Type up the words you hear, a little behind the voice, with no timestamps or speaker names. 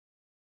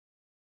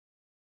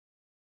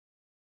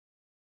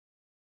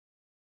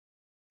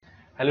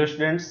Hello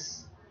students,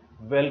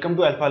 welcome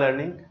to alpha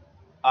learning.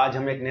 आज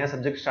हम एक नया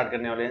सब्जेक्ट स्टार्ट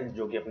करने वाले हैं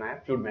जो कि अपना है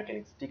फ्लूइड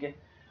मैकेनिक्स। ठीक है,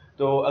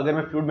 तो अगर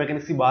मैं फ्लूइड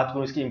मैकेनिक्स की बात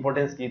करूँ, इसकी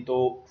इंपॉर्टेंस की,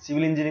 तो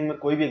सिविल इंजीनियरिंग में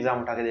कोई भी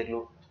एग्जाम उठा के देख लो,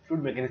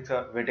 फ्लूइड मैकेनिक्स का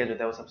वेटेज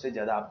होता है वो सबसे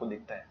ज़्यादा आपको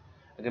दिखता है।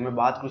 अगर मैं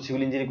बात करूँ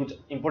सिविल इंजीनियरिंग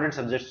कुछ इंपॉर्टेंट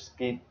सब्जेक्ट्स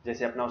की,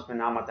 जैसे अपना उसमें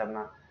नाम आता है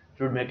अपना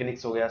फ्लूइड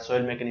मैकेनिक्स हो गया,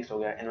 सॉइल मैकेनिक्स हो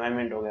गया,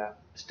 एनवायरमेंट हो गया,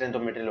 स्ट्रेंथ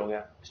ऑफ मटेरियल हो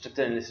गया,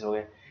 स्ट्रक्चर एनालिसिस हो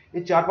गया।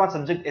 ये 4-5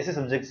 सब्जेक्ट ऐसे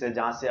सब्जेक्ट्स है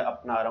जहाँ से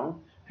अपना अराउंड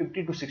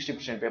 50 to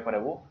 60% पेपर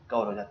है वो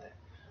कवर हो जाता है।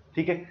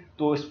 ठीक है,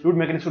 तो इस फ्लूइड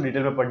मैकेनिक्स को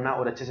डिटेल में पढ़ना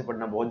और अच्छे से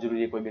पढ़ना बहुत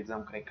जरूरी है कोई भी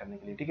एग्जाम क्रैक करने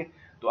के लिए। ठीक है,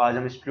 तो आज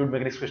हम इस फ्लूइड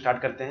मैकेनिक्स को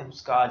स्टार्ट करते हैं।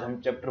 उसका आज हम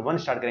चैप्टर 1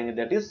 स्टार्ट करेंगे,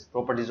 that is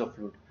properties of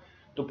fluid.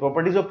 तो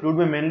प्रॉपर्टीज ऑफ फ्लूइड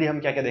में मेनली हम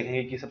क्या क्या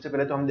देखेंगे कि सबसे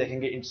पहले तो हम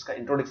देखेंगे इसका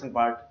इंट्रोडक्शन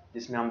पार्ट,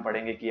 जिसमें हम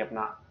पढ़ेंगे कि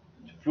अपना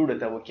फ्लूइड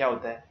होता है वो क्या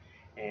होता है,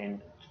 एंड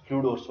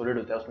फ्लूइड और सॉलिड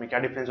होता है उसमें क्या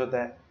डिफरेंस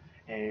होता है,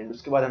 एंड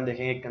उसके बाद हम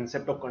देखेंगे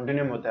कंसेप्ट ऑफ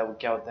कंटिन्यूम होता है वो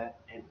क्या होता है,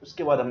 एंड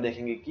उसके बाद हम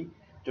देखेंगे कि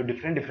जो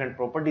डिफरेंट डिफरेंट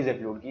प्रॉपर्टीज है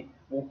फ्लूइड की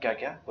वो क्या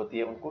क्या होती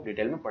है, उनको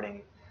डिटेल में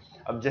पढ़ेंगे।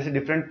 अब जैसे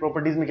डिफरेंट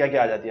प्रॉपर्टीज में क्या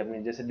क्या आ जाती है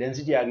अपनी, जैसे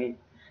डेंसिटी आ गई,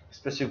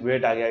 स्पेसिफिक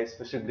वेट आ गया,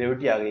 स्पेसिफिक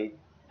ग्रेविटी आ गई,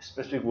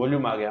 स्पेसिफिक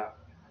वॉल्यूम आ गया,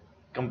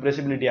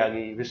 कंप्रेसिबिलिटी आ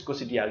गई,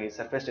 विस्कोसिटी आ गई,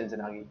 सरफेस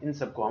टेंशन आ गई, इन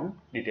सबको हम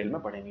डिटेल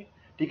में पढ़ेंगे।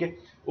 ठीक है,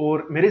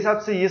 और मेरे हिसाब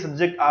से ये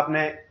सब्जेक्ट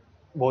आपने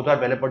बहुत बार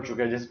पहले पढ़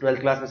चुके हैं, जैसे 12th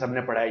क्लास में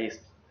सबने पढ़ा है इस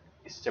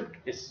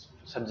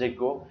सब्जेक्ट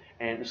को,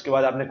 एंड उसके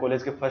बाद आपने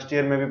कॉलेज के फर्स्ट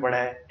ईयर में भी पढ़ा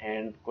है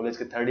एंड कॉलेज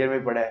के थर्ड ईयर में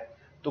भी पढ़ा है।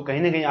 तो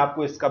कहीं ना कहीं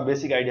आपको इसका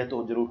बेसिक आइडिया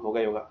तो जरूर होगा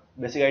ही होगा।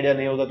 बेसिक आइडिया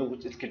नहीं होगा तो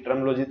कुछ इसकी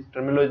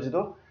टर्मिनोलॉजी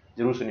तो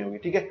जरूर सुनी होगी।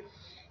 ठीक है,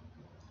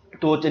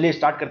 तो चलिए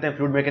स्टार्ट करते हैं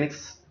फ्लूइड मैकेनिक्स।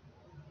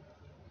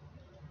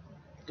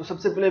 तो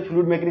सबसे पहले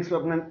फ्लूइड मैकेनिक्स में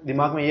अपने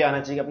दिमाग में ये आना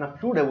चाहिए कि अपना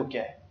फ्लूइड है वो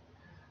क्या है।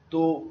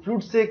 तो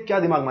फ्लूइड से क्या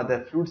दिमाग में आता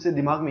है, फ्लूइड से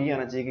दिमाग में ये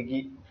आना चाहिए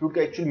कि फ्लूइड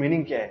का एक्चुअल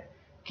मीनिंग क्या है,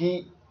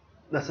 कि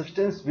the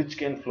substance which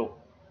can flow.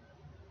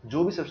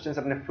 जो भी सब्सटेंस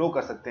अपने फ्लो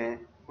कर सकते हैं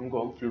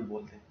उनको हम फ्लूइड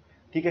बोलते हैं।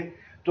 ठीक है,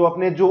 तो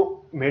अपने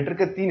जो मैटर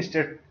के 3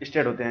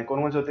 स्टेट होते हैं,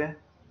 कौन कौन से होते हैं?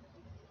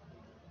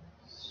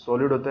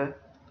 सॉलिड होता है,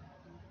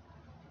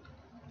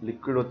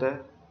 लिक्विड होता है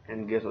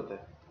एंड गैस होता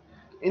है।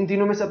 इन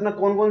तीनों में से अपना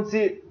कौन कौन सी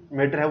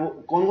मैटर है वो,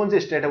 कौन कौन सी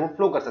स्टेट है वो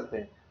फ्लो कर सकते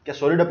हैं? क्या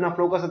सॉलिड अपना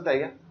फ्लो कर सकता है?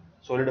 क्या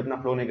सॉलिड अपना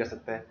फ्लो नहीं कर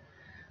सकता है?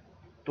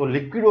 तो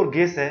लिक्विड और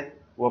गैस है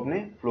वो अपने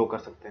फ्लो कर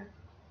सकते हैं,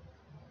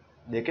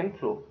 दे कैन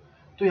फ्लो।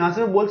 तो यहां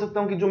से मैं बोल सकता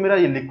हूं कि जो मेरा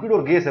ये लिक्विड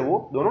और गैस है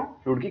वो दोनों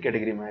फ्लूइड की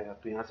कैटेगरी में आएगा।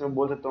 तो यहां से मैं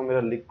बोल सकता हूं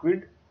मेरा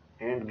लिक्विड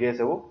एंड गैस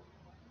है वो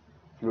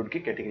फ्लूइड की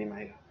कैटेगरी में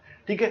आएगा।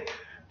 ठीक है,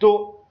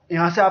 तो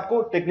यहां से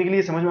आपको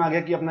टेक्निकली समझ में आ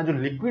गया कि अपना जो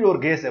लिक्विड और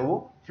गैस है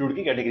वो फ्लूइड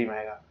की कैटेगरी में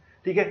आएगा।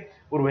 ठीक है,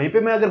 और वहीं पे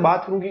मैं अगर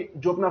बात करूं कि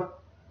जो अपना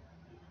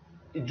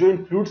जो इन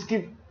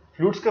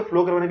फ्लूइड्स का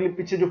फ्लो करवाने के लिए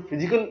पीछे जो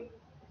फिजिकल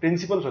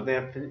प्रिंसिपल्स होते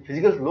हैं,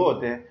 फिजिकल लॉ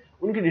होते हैं,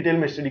 उनकी डिटेल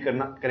में स्टडी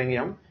करेंगे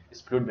हम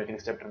इस फ्लूइड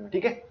मैकेनिक्स चैप्टर में।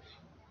 ठीक है,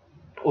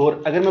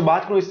 और अगर मैं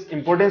बात करूं इस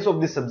importance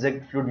of this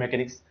subject fluid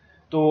mechanics,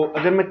 तो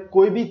अगर मैं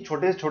कोई भी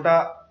छोटे से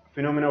छोटा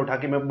फिनोमेना उठा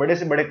के मैं बड़े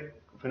से बड़े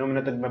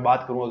फिनोमेना तक मैं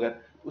बात करूं, अगर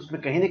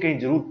उसमें कहीं ना कहीं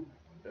जरूर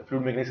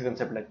फ्लूइड मैकेनिक्स का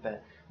कंसेप्ट लगता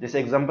है। जैसे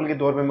एग्जांपल के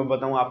तौर पे मैं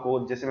बताऊं आपको,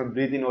 जैसे मैं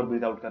ब्रीथ इन और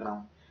ब्रीथ आउट कर रहा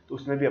हूं, तो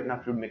उसमें भी अपना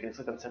फ्लूइड मैकेनिक्स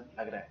का कंसेप्ट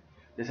लग रहा है।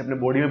 जैसे अपने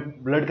बॉडी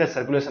में ब्लड का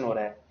सर्कुलेशन हो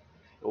रहा है,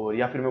 और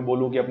या फिर मैं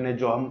बोलूं कि अपने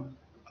जो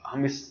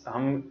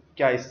हम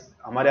क्या इस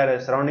हमारे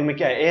सराउंडिंग में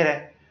क्या है, एयर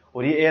है,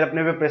 और ये एयर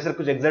अपने पे प्रेशर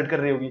कुछ एग्जर्ट कर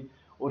रही होगी,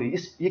 और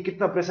ये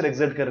कितना प्रेशर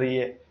एग्जर्ट कर रही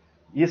है,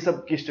 ये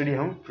सब की स्टडी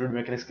हम फ्लूइड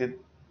मैकेनिक्स के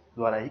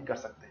द्वारा ही कर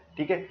सकते हैं।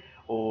 ठीक है,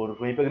 और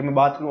वहीं पे अगर मैं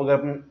बात करूं, अगर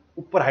अपन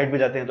ऊपर हाइट पे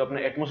जाते हैं तो अपना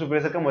एटमॉस्फेयर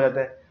प्रेशर कम हो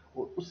जाता है,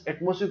 और उस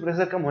एटमॉस्फेयर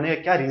प्रेशर कम होने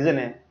का क्या रीजन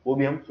है वो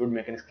भी हम फ्लूइड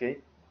मैकेनिक्स के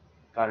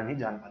कारण ही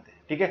जान पाते हैं।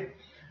 ठीक है,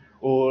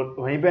 और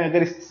वहीं पे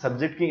अगर इस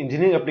सब्जेक्ट की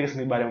इंजीनियरिंग एप्लीकेशन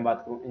के बारे में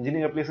बात करूं,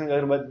 इंजीनियरिंग एप्लीकेशन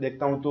अगर बात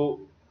देखता हूं तो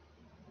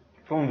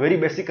from very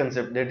basic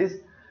concept that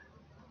is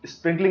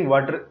sprinkling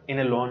water in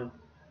A lawn,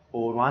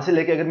 और वहां से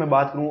लेके अगर मैं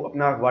बात करूं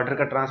अपना वाटर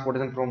का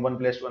transportation from one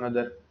place to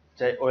another,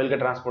 चाहे ऑयल का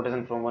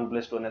transportation from one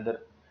place to another,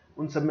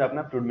 उन सब में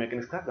अपना फ्लूइड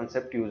मैकेनिक्स का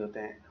कंसेप्ट यूज होते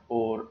हैं।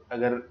 और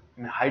अगर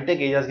मैं हाईटेक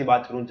एरियाज की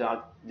बात करूं,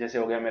 जैसे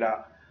हो गया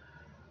मेरा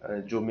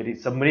जो मेरी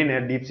सबमरीन है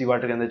डीप सी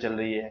वाटर के अंदर चल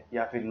रही है,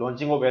 या फिर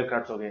लॉन्चिंग ऑफ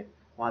एयरक्राफ्ट हो गए,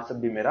 वहां सब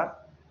भी मेरा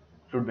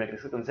फ्लूइड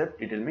मैकेनिक्स का कंसेप्ट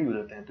डिटेल में यूज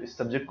होते हैं। तो इस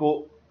सब्जेक्ट को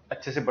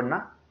अच्छे से पढ़ना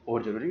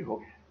और जरूरी हो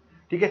गया।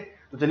 ठीक है,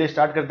 तो चलिए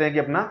स्टार्ट करते हैं कि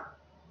अपना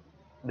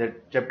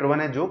चैप्टर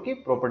 1 है जो कि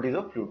प्रॉपर्टीज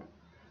ऑफ फ्लूइड।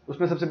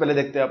 उसमें सबसे पहले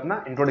देखते हैं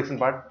अपना इंट्रोडक्शन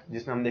पार्ट,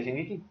 जिसमें हम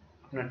देखेंगे कि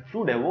अपना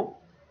फ्लूइड है वो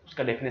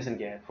उसका डेफिनेशन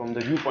क्या है from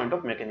the view point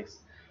of mechanics.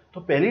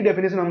 तो पहली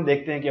डेफिनेशन हम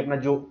देखते हैं कि अपना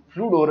जो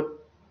फ्लूइड और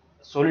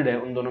सॉलिड है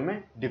उन दोनों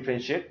में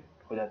डिफरेंशिएट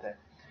हो जाता है।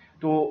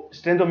 तो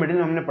स्ट्रेंथ ऑफ मटेरियल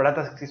में हमने पढ़ा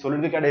था कि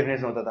सॉलिड का क्या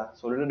डेफिनेशन होता था।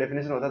 सॉलिड का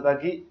डेफिनेशन होता था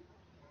कि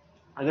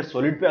अगर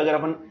सॉलिड पे अगर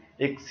अपन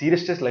एक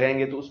सीरियस स्ट्रेस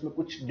लगाएंगे तो उसमें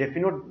कुछ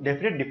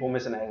डेफिनेट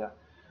डिफॉर्मेशन आएगा,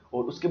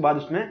 और उसके बाद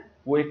उसमें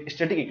वो एक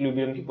स्टैटिक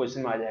इक्विलिब्रियम की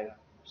पोजीशन में आ जाएगा।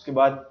 उसके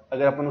बाद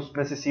अगर अपन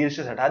उसमें से सीरियस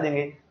स्ट्रेस हटा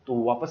देंगे तो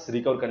वो वापस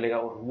रिकवर कर लेगा,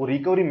 और वो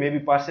रिकवरी में भी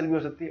पार्शियल भी हो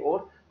सकती है और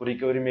वो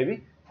रिकवरी में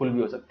भी फुल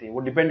भी हो सकती है। वो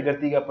डिपेंड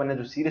करती है कि अपन ने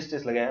जो सीरियस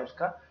स्ट्रेस लगाया है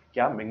उसका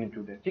क्या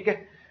मैग्नीट्यूड है। ठीक है,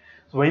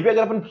 तो वहीं पे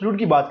अगर अपन फ्लूइड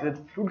की बात करें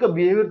तो फ्लूइड का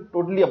बिहेवियर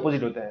टोटली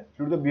अपोजिट होता है।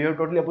 फ्लूइड का बिहेवियर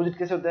टोटली अपोजिट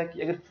कैसे होता है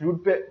कि अगर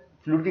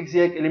फ्लूइड के किसी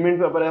एक एलिमेंट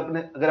पे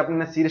अगर अपन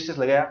ने सीरियस स्ट्रेस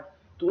लगाया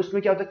तो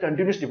उसमें क्या होता है,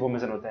 कंटिन्यूस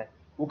डिफॉर्मेशन होता है,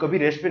 वो कभी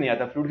रेस्ट पे नहीं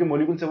आता। फ्लूइड के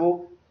मॉलिक्यूल से वो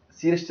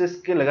शियर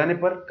स्ट्रेस के लगाने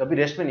पर कभी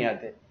रेस्ट में नहीं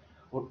आते,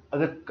 और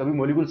अगर कभी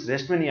मॉलिक्यूल्स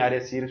रेस्ट में नहीं आ रहे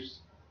शियर,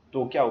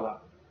 तो क्या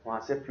होगा, वहां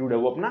से फ्लूइड है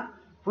वो अपना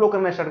फ्लो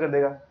करना स्टार्ट कर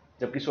देगा।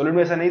 जबकि सॉलिड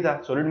में ऐसा नहीं था,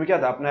 सॉलिड में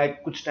क्या था, अपना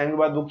एक कुछ टाइम के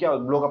बाद वो क्या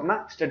ब्लॉक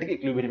अपना स्टैटिक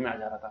इक्विलिब्रियम में आ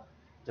जा रहा था,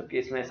 जबकि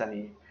इसमें ऐसा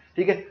नहीं है।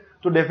 ठीक है,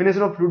 तो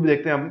डेफिनेशन ऑफ फ्लूइड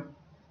देखते हैं हम।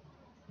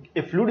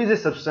 ए fluid is a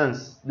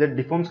substance that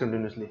deforms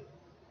continuously,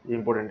 ये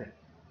इंपॉर्टेंट है,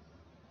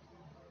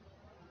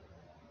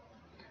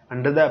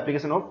 under the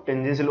application of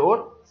tangential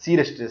और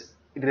shear stress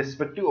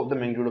irrespective of the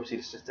magnitude of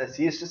shear stress. चाहे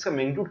शियर स्ट्रेस का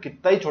मैग्नीट्यूड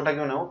कितना ही छोटा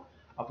क्यों ना हो,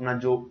 अपना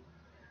जो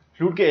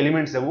फ्लूइड के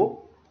एलिमेंट्स है वो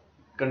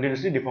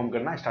कंटिन्यूअसली डिफॉर्म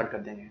करना स्टार्ट कर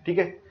देंगे। ठीक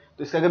है,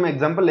 तो इसका अगर मैं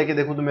एग्जांपल लेके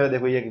देखूं तो मेरा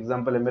देखो ये एक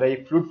एग्जांपल है, मेरा ये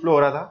फ्लूइड फ्लो हो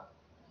रहा था।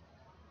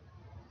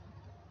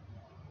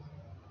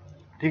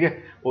 ठीक है,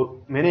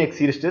 और मैंने एक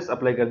शियर स्ट्रेस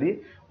अप्लाई कर दी,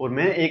 और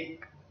मैं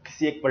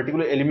किसी एक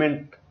पर्टिकुलर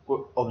एलिमेंट को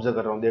ऑब्जर्व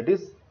कर रहा हूं, दैट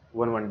इज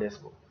 1 days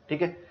को।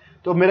 ठीक है,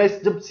 तो मेरा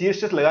जब शियर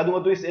स्ट्रेस लगा दूंगा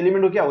तो इस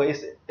एलिमेंट को क्या होगा,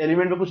 इस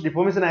एलिमेंट में कुछ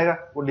डिफॉर्मेशन आएगा,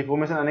 वो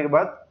डिफॉर्मेशन आने के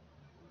बाद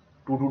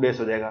 2 days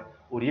हो जाएगा,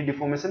 और ये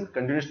डिफॉर्मेशन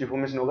कंटिन्यूअस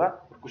डिफॉर्मेशन होगा,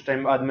 और कुछ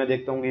टाइम बाद मैं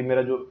देखता हूँ कि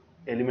मेरा जो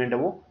एलिमेंट है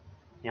वो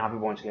यहाँ पे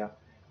पहुंच गया,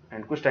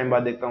 एंड कुछ टाइम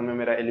बाद देखता हूँ मैं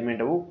मेरा एलिमेंट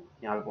है वो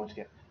यहाँ पे पहुंच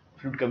गया।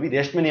 फ्लूइड कभी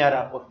रेस्ट में नहीं आ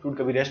रहा, और फ्लूइड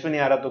कभी रेस्ट में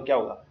नहीं आ रहा, तो क्या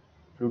होगा,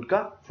 फ्लूइड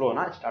का फ्लो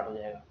होना स्टार्ट हो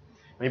जाएगा।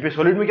 वहीं पे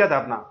सॉलिड में क्या था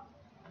अपना,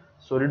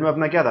 सॉलिड में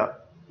अपना क्या था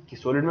कि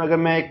सॉलिड में अगर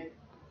मैं एक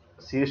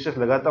शियर स्ट्रेस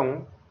लगाता हूं,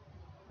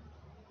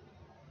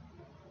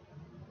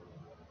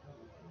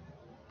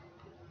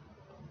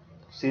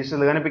 शियर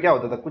स्ट्रेस लगाने पे क्या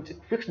होता था, कुछ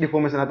फिक्स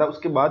डिफॉर्मेशन आता,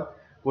 उसके बाद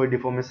कोई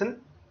डिफॉर्मेशन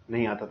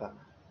नहीं आता था।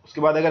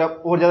 उसके बाद अगर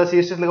आप और ज्यादा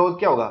शियर स्ट्रेस लगाओगे तो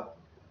क्या होगा,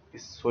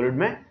 इस सॉलिड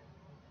में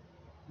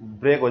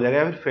ब्रेक हो जाएगा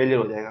या फिर फेलियर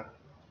हो जाएगा।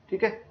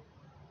 ठीक है,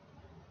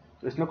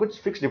 तो इसमें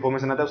कुछ फिक्स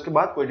डिफॉर्मेशन आता है, उसके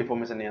बाद कोई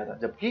डिफॉर्मेशन नहीं आता,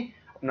 जबकि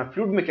अपना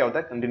फ्लूइड में क्या होता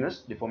है,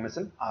 कंटिन्यूअस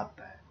डिफॉर्मेशन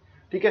आता है।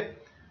 ठीक है,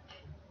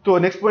 तो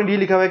नेक्स्ट पॉइंट ये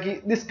लिखा हुआ है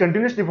कि this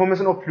continuous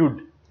deformation of fluid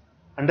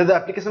under the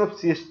application of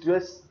shear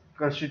stress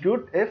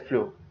constitute A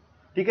flow.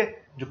 ठीक है,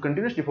 जो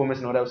कंटिन्यूअस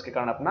डिफॉर्मेशन हो रहा है उसके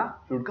कारण अपना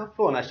फ्लूइड का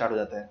फ्लो होना स्टार्ट हो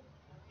जाता है।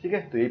 ठीक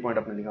है, तो यही पॉइंट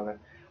आपने लिखा हुआ है।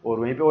 और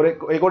वहीं पे और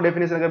एक और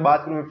डेफिनेशन अगर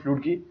बात करूं मैं फ्लूइड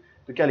की,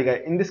 तो क्या लिखा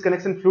है, in this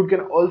connection fluid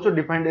can also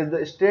defined as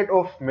the state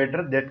of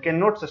matter that can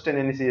not sustain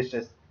any shear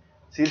stress.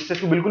 Shear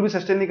stress को बिल्कुल भी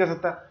सस्टेन नहीं कर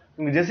सकता,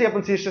 क्योंकि जैसे ही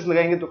अपन शियर स्ट्रेस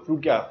लगाएंगे तो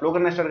फ्लूइड क्या फ्लो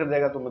करना स्टार्ट कर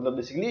जाएगा, तो मतलब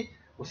बेसिकली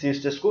वो शियर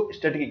स्ट्रेस को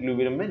स्टैटिक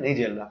इक्विलिब्रियम में नहीं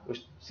झेल रहा,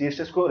 शियर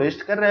स्ट्रेस को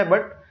रेजिस्ट कर रहा है,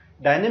 बट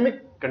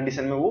डायनेमिक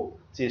कंडीशन में वो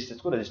शियर स्ट्रेस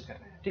को रेजिस्ट कर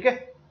रहे हैं। ठीक है,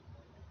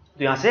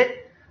 तो यहां से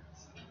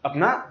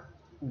अपना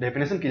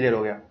डेफिनेशन क्लियर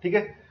हो गया। ठीक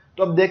है,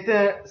 तो अब देखते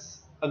हैं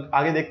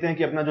आगे, देखते हैं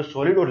कि अपना जो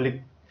सॉलिड और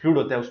फ्लूइड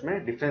होता है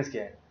उसमें डिफरेंस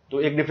क्या है।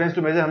 तो एक डिफरेंस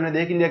तो मेजर हमने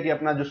देख लिया कि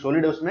अपना जो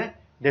सॉलिड है उसमें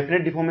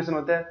डेफिनेट डिफॉर्मेशन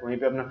होता है, वहीं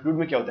पे अपना फ्लूइड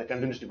में क्या होता है,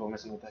 कंटिन्यूअस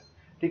डिफॉर्मेशन होता है।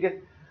 ठीक है,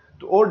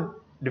 तो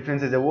और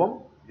डिफरेंसेस है वो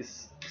हम इस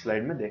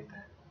स्लाइड में देखते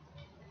हैं।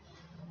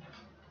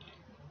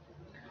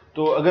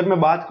 तो अगर मैं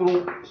बात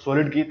करूं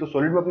सॉलिड की, तो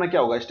सॉलिड में अपना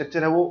क्या होगा,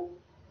 स्ट्रक्चर है वो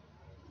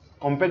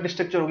कॉम्पैक्ट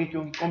स्ट्रक्चर होगी।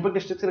 क्योंकि कॉम्पैक्ट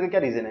स्ट्रक्चर का क्या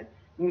रीजन है,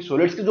 क्योंकि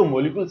सॉलिड्स के जो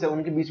मॉलिक्यूल्स है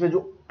उनके बीच में जो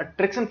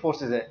अट्रैक्शन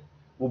फोर्सेज है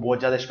वो बहुत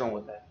ज्यादा स्ट्रांग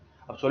होता है।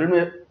 अब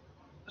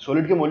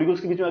सॉलिड के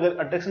मॉलिक्यूल्स के बीच में अगर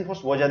अट्रैक्शन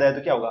फोर्स बहुत ज्यादा है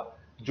तो क्या होगा,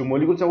 जो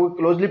मॉलिक्यूल्स है वो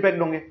क्लोजली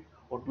पैक्ड होंगे,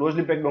 और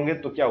क्लोजली पैक्ड होंगे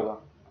तो क्या होगा,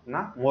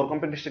 अपना मोर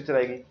कॉम्पैक्ट स्ट्रक्चर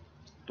आएगी।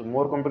 तो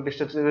मोर कॉम्पैक्ट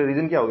स्ट्रक्चर का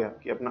रीजन क्या हो गया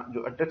कि अपना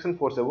जो अट्रैक्शन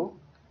फोर्स है वो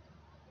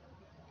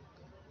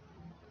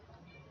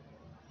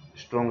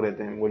स्ट्रॉन्ग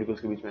रहते हैं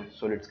मॉलिक्यूल्स के बीच में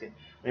सॉलिड्स के।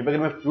 वहीं पर अगर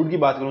मैं फ्लूइड की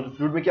बात करूं तो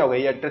फ्लूइड में क्या होगा,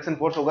 ये अट्रैक्शन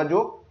फोर्स होगा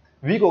जो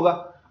वीक होगा।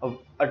 अब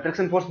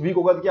अट्रैक्शन फोर्स वीक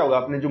होगा तो क्या होगा,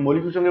 अपने जो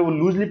मॉलिक्यूल्स होंगे वो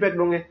लूजली पैक्ड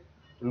होंगे,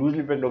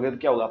 लूजली पैक्ड होंगे तो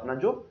क्या होगा, अपना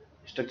जो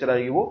स्ट्रक्चर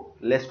आएगी वो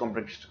लेस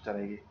कॉम्पैक्ट स्ट्रक्चर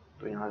आएगी।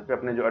 तो यहाँ पे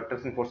अपने जो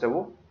अट्रैक्शन फोर्स है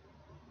वो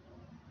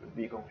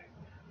वीक होंगे।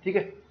 ठीक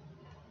है,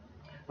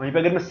 वहीं पे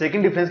अगर मैं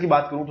सेकंड डिफरेंस की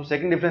बात करूं तो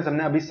सेकंड डिफरेंस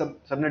हमने अभी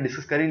सबने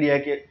डिस्कस कर ही लिया है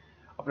कि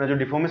अपना जो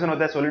डिफॉर्मेशन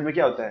होता है सॉलिड में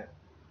क्या होता है,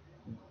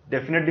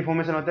 डेफिनेट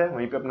डिफॉर्मेशन होता है।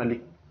 वहीं पे अपना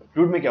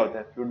फ्लूइड में क्या होता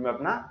है, फ्लूइड में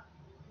अपना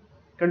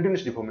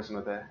कंटिन्यूअस डिफॉर्मेशन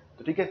होता है।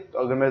 तो ठीक है, तो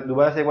अगर मैं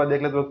दोबारा से एक बार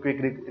देख लेता हूं तो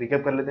क्विक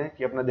रिकैप कर लेते हैं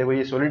कि अपना देखो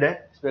ये सॉलिड है,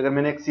 इस पे अगर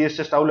मैंने एक शियर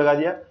स्ट्रेस टाउ लगा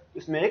दिया तो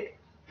इसमें एक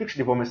फिक्स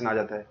डिफॉर्मेशन आ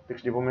जाता है,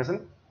 फिक्स डिफॉर्मेशन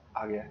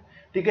आ गया है।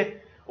 ठीक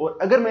है, और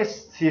अगर मैं इस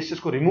शियर स्ट्रेस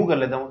को रिमूव कर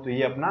लेता हूं तो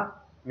ये अपना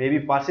मे बी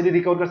पार्शियली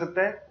रिकवर कर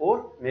सकता है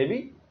और मे बी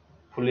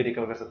फुल्ली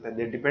रिकवर कर सकता है,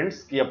 दैट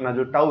डिपेंड्स कि अपना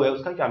जो टाउ है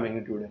उसका क्या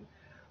मैग्नीट्यूड है।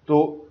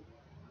 तो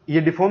ये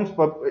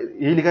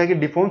यही लिखा है कि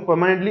deforms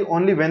permanently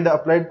only when the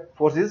applied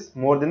force is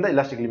more than the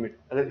elastic limit.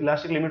 अगर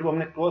इलास्टिक लिमिट को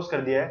हमने क्रॉस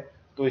कर दिया है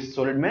तो इस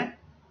सॉलिड में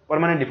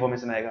परमानेंट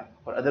डिफॉर्मेशन आएगा,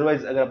 और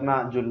अदरवाइज अगर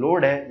अपना जो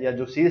लोड है या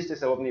जो शियर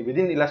स्ट्रेस है वो अपनी विद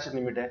इन इलास्टिक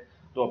लिमिट है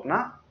तो अपना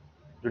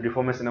जो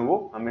डिफॉर्मेशन है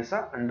वो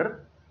हमेशा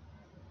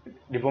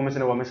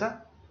हमेशा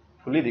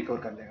फुली रिकवर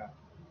कर देगा।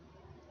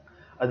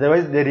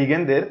 Otherwise they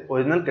regain their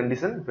original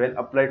condition when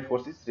applied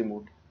force is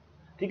removed.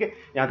 ठीक है,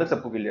 यहां तक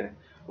सबको क्लियर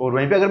है। और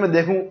वहीं पे अगर मैं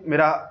देखूं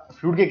मेरा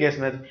फ्लूइड के केस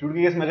में, तो फ्लूइड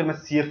के केस में अगर मैं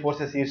शियर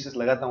फोर्स या शियर स्ट्रेस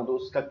लगाता हूं तो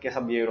उसका कैसा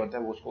बिहेवियर होता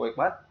है वो उसको एक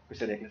बार फिर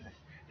से देख लेते हैं।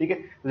 ठीक है,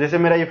 तो जैसे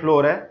मेरा ये फ्लो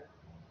हो रहा है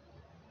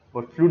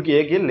और फ्लूइड की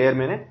एक ये लेयर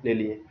मैंने ले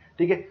ली है।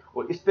 ठीक है,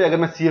 और इस पे अगर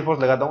मैं शियर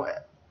फोर्स लगाता हूं,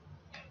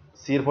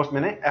 शियर फोर्स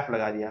मैंने F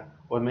लगा दिया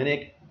और मैंने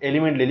एक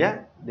एलिमेंट ले लिया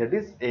दैट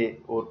इज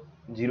A और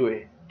 0A।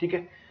 ठीक है,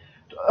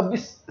 तो अब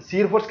इस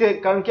शियर फोर्स के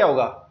कारण क्या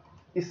होगा,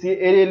 इस ये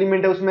एयर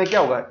एलिमेंट है उसमें क्या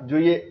होगा, जो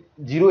ये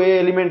 0 ए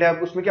एलिमेंट है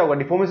उसमें क्या होगा,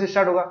 डिफॉर्मेशन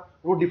स्टार्ट होगा।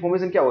 वो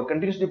डिफॉर्मेशन क्या होगा,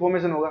 कंटिन्यूस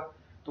डिफॉर्मेशन होगा।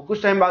 तो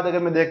कुछ टाइम बाद अगर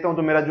मैं देखता हूं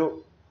तो मेरा जो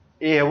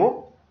ए है वो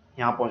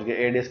यहाँ पहुंच गया,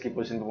 ए डेस की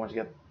पोजीशन पे पहुंच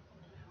गया।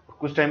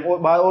 कुछ टाइम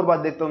और बाद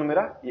देखता हूं तो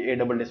मेरा ये ए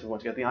डबल डेस पे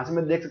पहुंच गया। तो यहाँ से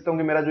मैं देख सकता हूँ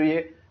कि मेरा जो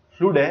ये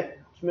फ्लूइड है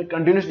उसमें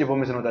कंटिन्यूस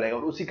डिफॉर्मेशन होता रहेगा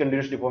और उसी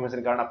कंटिन्यूस डिफॉर्मेशन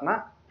के कारण अपना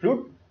फ्लूइड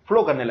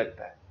फ्लो करने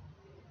लगता है।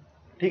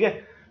 ठीक है,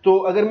 तो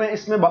अगर मैं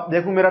इसमें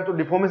देखूं मेरा तो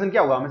डिफॉर्मेशन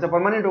क्या होगा, हमेशा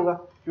परमानेंट होगा,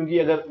 क्योंकि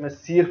अगर मैं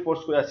शियर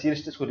फोर्स को या शियर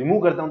स्ट्रेस को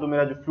रिमूव करता हूं तो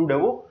मेरा जो फ्लूइड है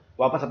वो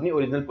वापस अपनी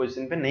ओरिजिनल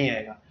पोजीशन पे नहीं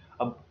आएगा।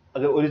 अब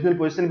अगर ओरिजिनल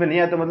पोजीशन पे नहीं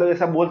आया तो मतलब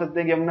ऐसा बोल सकते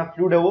हैं कि अपना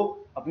फ्लूइड है वो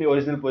अपनी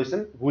ओरिजिनल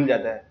पोजीशन भूल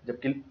जाता है,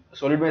 जबकि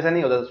सॉलिड में ऐसा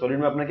नहीं होता था। सॉलिड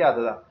में अपना क्या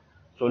आता था,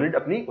 सॉलिड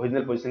अपनी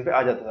ओरिजिनल पोजीशन पे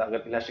आ जाता था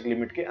अगर इलास्टिक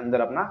लिमिट के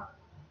अंदर अपना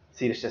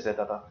शियर स्ट्रेस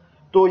रहता था।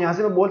 तो यहां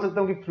से मैं बोल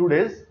सकता हूं कि fluid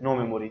has no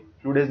memory.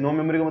 Fluid has no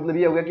memory का मतलब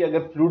ये हो गया कि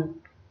अगर फ्लूइड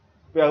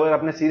पे अगर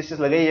आपने शियर स्ट्रेस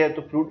लगाई है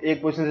तो फ्लूइड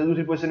एक पोजीशन से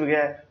दूसरी पोजीशन में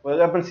गया है, और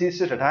अगर अपन शियर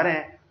स्ट्रेस हटा रहे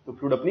हैं तो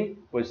फ्लूइड अपनी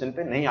पोजीशन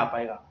पे नहीं आ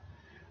पाएगा।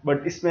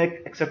 बट इसमें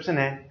एक एक्सेप्शन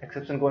है।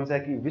 एक्सेप्शन कौन सा है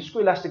कि विस्को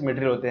इलास्टिक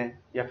मटेरियल होते हैं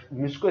या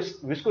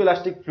विस्को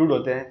इलास्टिक फ्लूइड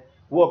होते हैं,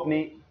 वो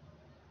अपनी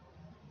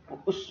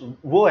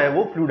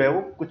वो फ्लूइड है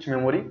वो कुछ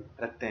मेमोरी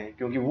रखते हैं,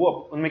 क्योंकि वो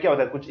उनमें क्या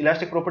होता है, कुछ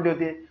इलास्टिक प्रॉपर्टी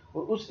होती है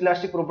और उस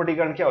इलास्टिक प्रॉपर्टी के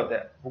कारण क्या होता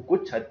है, वो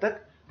कुछ हद तक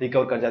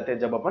रिकवर कर जाते हैं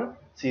जब अपन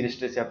शियर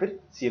स्ट्रेस या फिर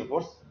शियर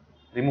फोर्स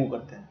रिमूव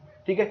करते हैं।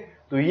 ठीक है,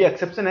 तो ये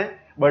एक्सेप्शन है,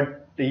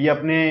 बट ये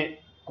अपने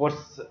कोर्स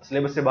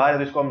सिलेबस से बाहर है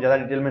तो इसको हम ज्यादा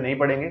डिटेल में नहीं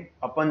पढ़ेंगे।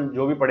 अपन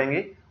जो भी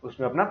पढ़ेंगे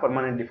उसमें अपना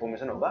परमानेंट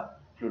डिफॉर्मेशन होगा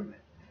फ्लूइड में।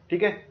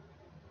 ठीक है,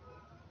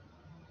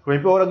 वहीं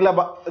पे और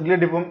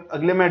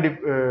अगले मैं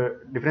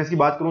डिफरेंस की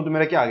बात करूं तो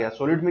मेरा क्या आ गया,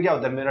 सॉलिड में क्या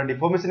होता है, मेरा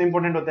डिफॉर्मेशन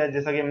इंपॉर्टेंट होता है,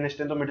 जैसा कि हमने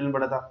स्ट्रेंथ ऑफ मटेरियल में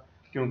पढ़ा था,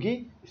 क्योंकि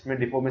इसमें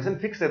डिफॉर्मेशन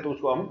फिक्स है तो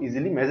उसको हम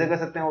इजीली मेजर कर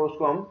सकते हैं और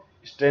उसको हम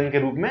स्ट्रेन के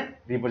रूप में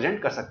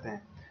रिप्रेजेंट कर सकते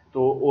हैं।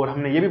 तो और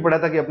हमने ये भी पढ़ा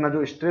था कि अपना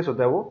जो स्ट्रेस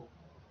होता है वो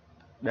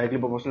डायरेक्टली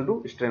प्रोपोर्शनल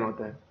टू स्ट्रेन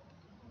होता है।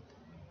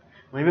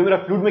 वहीं पे मेरा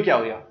फ्लूइड में क्या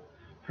हो गया,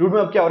 फ्लूइड में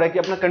अब क्या हो रहा है कि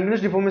अपना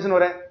कंटिन्यूस डिफॉर्मेशन हो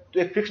रहा है, तो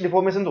एक फिक्स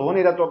डिफॉर्मेशन तो हो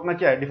नहीं रहा, तो अपना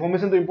क्या है,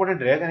 डिफॉर्मेशन तो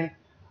इंपॉर्टेंट रहेगा नहीं,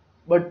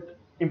 बट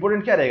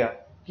इंपॉर्टेंट क्या रहेगा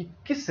कि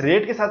किस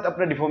रेट के साथ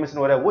अपना डिफॉर्मेशन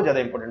हो रहा है वो ज्यादा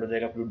इंपॉर्टेंट हो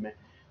जाएगा फ्लूइड में।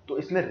 तो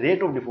इसमें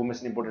रेट ऑफ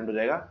डिफॉर्मेशन इंपॉर्टेंट हो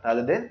जाएगा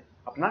रादर देन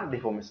अपना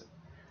डिफॉर्मेशन।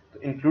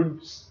 तो इन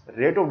fluids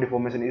rate of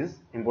deformation is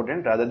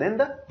important rather than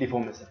the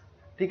deformation.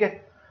 ठीक है,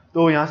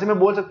 तो यहां से मैं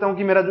बोल सकता हूं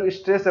कि मेरा जो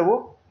स्ट्रेस है वो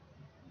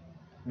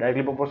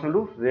directly proportional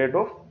to rate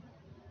of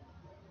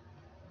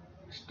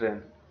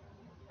strain.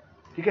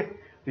 ठीक है,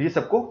 तो ये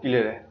सबको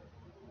क्लियर है।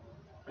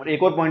 और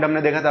एक और पॉइंट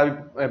हमने देखा था,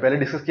 अभी पहले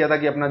डिस्कस किया था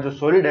कि अपना जो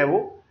सॉलिड है वो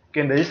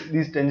can resist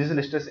this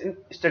tangential stress in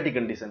static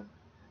condition.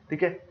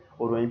 ठीक है,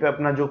 और वहीं पे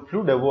अपना जो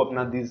फ्लूइड है वो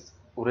अपना दिस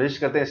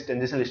रेजिस्ट करते हैं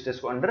टेंजेंशियल स्ट्रेस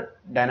को under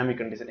dynamic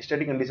condition.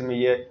 Static condition में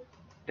ये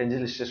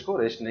टेंजेंशियल स्ट्रेस को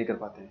रेजिस्ट नहीं कर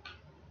पाते हैं।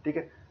 ठीक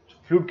है,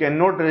 fluid can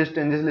not resist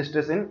tangential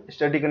stress in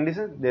static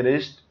condition, they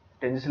resist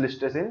tangential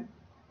stress in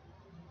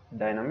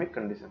dynamic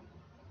condition.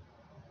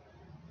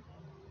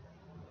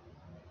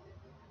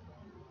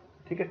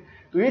 ठीक है,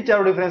 तो ये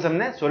चारों डिफरेंस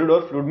हमने सॉलिड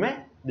और फ्लूइड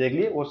में देख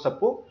लिए और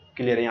सबको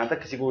क्लियर है, यहां तक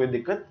किसी को कोई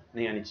दिक्कत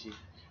नहीं आनी चाहिए।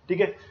 ठीक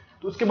है,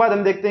 तो उसके बाद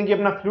हम देखते हैं कि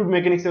अपना फ्लूइड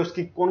मैकेनिक्स है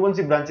उसकी कौन कौन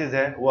सी ब्रांचेस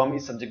है वो हम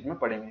इस सब्जेक्ट में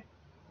पढ़ेंगे।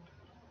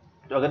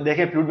 तो अगर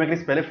देखें फ्लूइड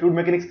मैकेनिक्स, पहले फ्लूइड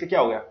मैकेनिक्स का क्या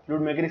हो गया,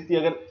 फ्लूइड मैकेनिक्स की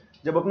अगर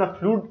जब अपना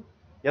फ्लूइड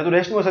या तो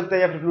रेस्ट में हो सकता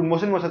है या फिर फ्लूइड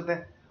मोशन में हो सकता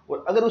है,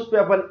 और अगर उस पर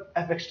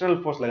अपन एफ एक्सटर्नल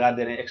फोर्स लगा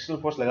दे रहे हैं,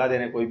 एक्सटर्नल फोर्स लगा दे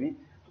रहे हैं कोई भी,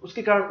 तो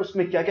उसके कारण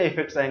उसमें क्या क्या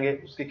इफेक्ट्स आएंगे,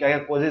 उसके क्या क्या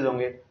कॉजेज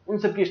होंगे, उन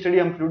सब की स्टडी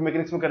हम फ्लूइड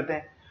मैकेनिक्स में करते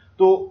हैं।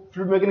 तो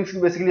फ्लूइड मैकेनिक्स की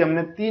बेसिकली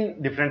हमने 3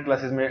 डिफरेंट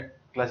क्लासेस में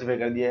क्लासिफाई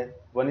कर दिया है।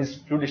 One is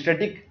fluid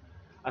static,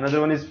 another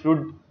one is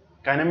fluid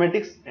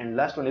kinematics and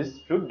last one is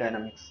fluid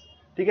dynamics.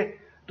 ठीक है,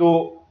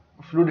 तो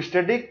fluid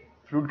static,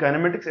 fluid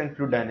kinematics and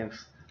fluid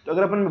dynamics. तो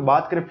अगर अपन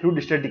बात करें फ्लूइड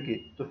स्टैटिक की,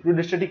 तो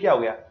फ्लूइड स्टैटिक क्या हो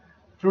गया,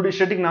 फ्लूइड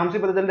स्टैटिक नाम से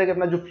पता चल रहा है कि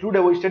अपना जो फ्लूइड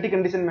है वो स्टैटिक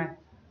कंडीशन में है।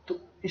 तो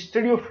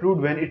study of fluid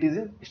when it is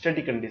in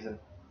static condition,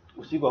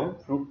 उसी को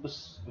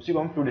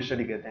हम फ्लूइड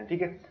स्टडी कहते हैं।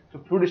 ठीक है, तो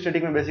फ्लूइड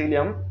स्टैटिक में बेसिकली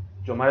हम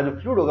जो हमारा जो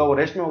फ्लूइड होगा वो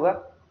रेस्ट में होगा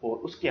और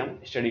उसकी हम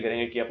स्टडी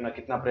करेंगे कि अपना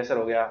कितना प्रेशर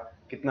हो गया,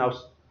 कितना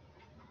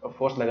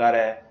फोर्स लगा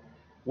रहा है,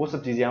 वो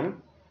सब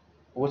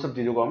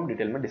चीजों को हम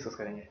डिटेल में डिस्कस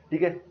करेंगे।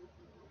 ठीक है,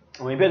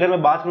 वहीं पे अगर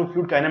मैं बात करूं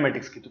फ्लूइड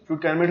काइनेमेटिक्स की, तो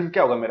फ्लूइड काइनेमेटिक्स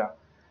क्या होगा मेरा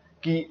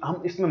कि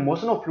हम इसमें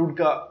मोशन ऑफ फ्लूइड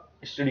का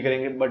स्टडी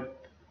करेंगे but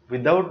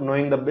without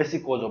knowing the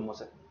basic cause of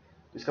motion.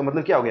 तो इसका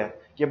मतलब क्या हो गया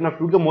कि अपना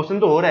फ्लूइड का मोशन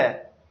तो हो रहा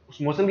है,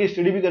 उस मोशन की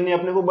स्टडी भी करनी है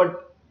अपने को,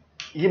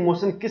 बट ये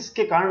मोशन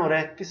किसके कारण हो रहा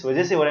है, किस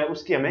वजह से हो रहा है,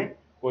 उसकी हमें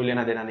कोई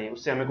लेना देना नहीं है,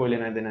 उससे हमें कोई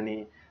लेना देना नहीं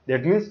है।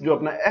 दैट मीन्स जो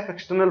अपना एफ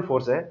एक्सटर्नल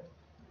फोर्स है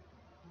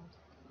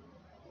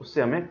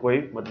उससे हमें कोई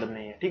मतलब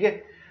नहीं है। ठीक है,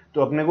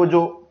 तो अपने को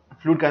जो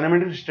फ्लूइड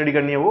काइनेमेटिक्स स्टडी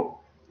करनी है वो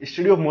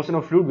study of motion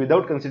of fluid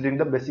without considering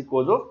the basic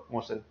cause of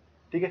motion.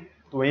 ठीक है,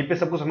 तो वहीं पे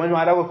सबको समझ में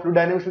आ रहा होगा फ्लूइड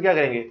डायनामिक्स में क्या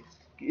करेंगे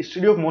कि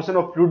study of motion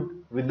of fluid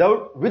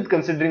with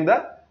considering the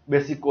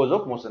basic cause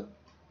of motion.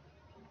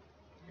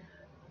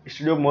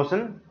 Study of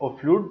motion of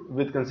fluid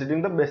with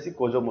considering the basic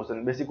cause of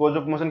motion. Basic cause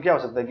of motion क्या हो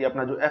सकता है कि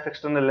अपना जो एफ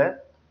एक्सटर्नल है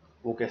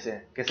वो कैसे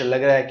है, कैसे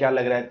लग रहा है, क्या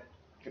लग रहा है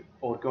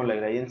और क्यों लग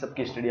रहा है, इन सब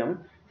की स्टडी हम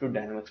फ्लूइड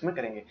डायनामिक्स में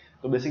करेंगे।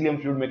 तो बेसिकली हम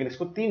फ्लूइड मैकेनिक्स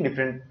को 3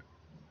 डिफरेंट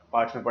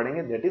पार्ट्स में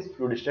पढ़ेंगे, that is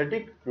fluid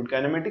static, fluid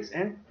kinematics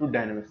and fluid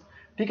dynamics.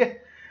 ठीक है,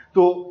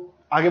 तो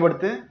आगे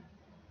बढ़ते हैं।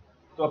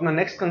 तो अपना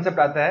नेक्स्ट कंसेप्ट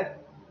आता है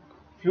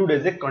fluid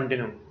as a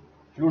continuum.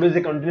 Fluid as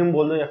a continuum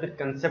बोल दो या फिर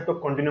कंसेप्ट ऑफ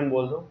कंटिन्यूम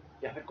बोल दो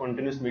या फिर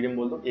कंटिन्यूअस मीडियम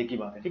बोल दो, एक ही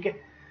बात है, ठीक है।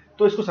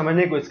 तो इसको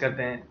समझने की कोशिश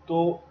करते हैं।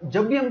 तो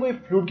जब भी हम कोई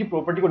फ्लूइड की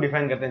प्रॉपर्टी को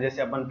डिफाइन करते हैं,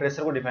 जैसे अपन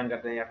प्रेशर को डिफाइन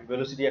करते हैं या फिर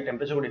वेलोसिटी या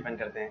टेम्परेचर को डिफाइन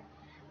करते हैं,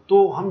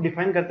 तो हम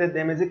डिफाइन करते हैं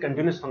them as a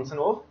continuous function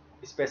of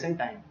space and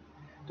time.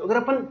 तो अगर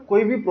अपन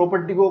कोई भी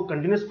प्रॉपर्टी को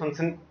कंटिन्यूअस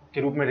फंक्शन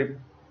के रूप में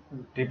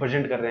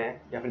रिप्रेजेंट कर रहे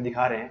हैं या फिर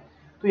दिखा रहे हैं,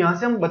 तो यहाँ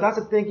से हम बता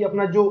सकते हैं कि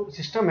अपना जो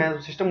सिस्टम है,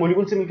 सिस्टम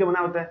मॉलिक्यूल से मिलकर बना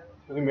होता है,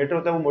 क्योंकि मैटर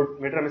होता है वो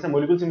मैटर हमेशा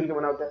मॉलिक्यूल से मिलकर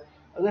बना होता है।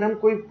 अगर हम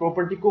कोई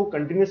प्रॉपर्टी को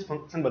कंटिन्यूअस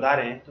फंक्शन बता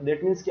रहे हैं तो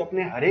दैट मीन्स कि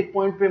अपने हर एक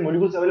पॉइंट पे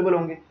मॉलिक्यूल्स अवेलेबल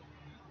होंगे,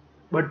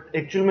 बट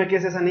एक्चुअल में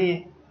केस ऐसा नहीं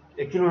है।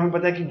 एक्चुअल में हमें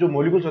पता है कि जो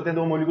मॉलिक्यूल्स होते हैं,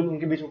 दो मॉलिक्यूल,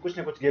 उनके बीच में कुछ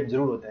ना कुछ गैप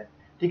जरूर होता है,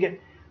 ठीक है।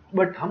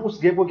 बट हम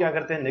उस गैप को क्या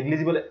करते हैं,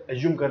 नेग्लिजिबल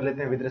एज्यूम कर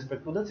लेते हैं with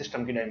respect to the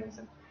system की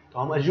डायमेंशन। तो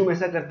हम एज्यूम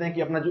ऐसा करते हैं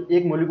कि अपना जो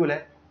एक मॉलिक्यूल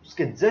है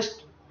उसके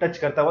जस्ट टच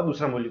करता हुआ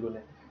दूसरा मॉलिक्यूल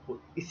है, तो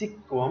इसी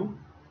को हम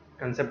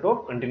कंसेप्ट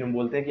ऑफ कंटिन्यूम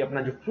बोलते हैं कि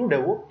अपना जो फ्लूइड है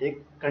वो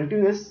एक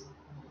कंटिन्यूअस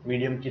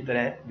मीडियम की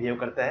तरह बिहेव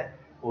करता है,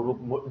 और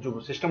वो जो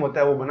सिस्टम होता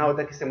है वो बना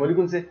होता है किससे,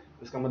 मॉलिक्यूल से।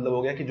 इसका मतलब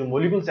हो गया कि जो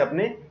मॉलिक्यूल से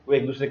अपने वो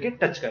एक दूसरे के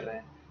टच कर रहे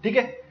हैं, ठीक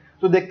है।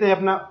 तो देखते हैं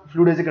अपना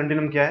फ्लूइड एज ए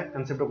कंटिन्यूम क्या है,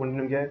 कंसेप्ट ऑफ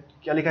कंटिन्यूम क्या है।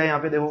 क्या लिखा है यहाँ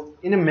पे देखो,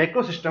 इन ए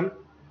macro system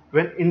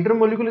when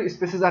intermolecular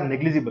spaces are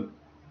negligible.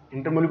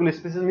 Intermolecular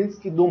spaces means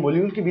कि दो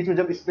मॉलिक्यूल के बीच में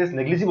जब स्पेस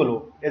नेग्लिजिबल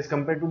हो as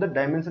compare to the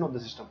dimension of the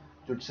system.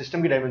 जो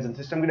सिस्टम की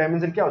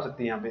डायमेंशन क्या हो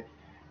सकती है यहाँ पे,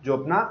 जो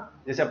अपना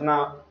जैसे अपना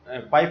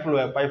पाइप फ्लो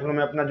है, पाइप फ्लो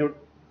में अपना जो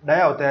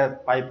डाया होता है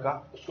पाइप का,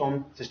 उसको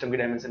हम सिस्टम की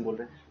डायमेंशन बोल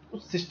रहे हैं।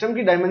 उस सिस्टम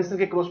की डायमेंशन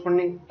के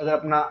कोरस्पॉन्डिंग अगर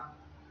अपना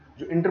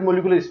जो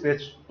इंटरमॉलिक्यूलर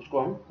स्पेस उसको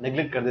हम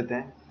नेग्लेक्ट कर देते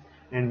हैं,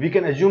 and we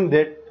can assume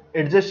that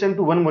adjacent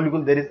to one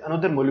molecule there is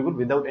another molecule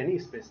without any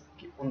space,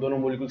 कि उन दोनों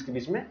मॉलिक्यूल्स के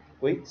बीच में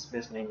कोई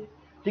स्पेस नहीं है,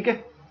 ठीक है।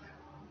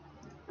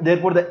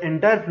 Therefore the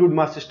entire fluid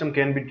mass system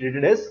can be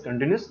treated as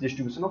continuous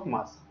distribution of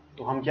mass.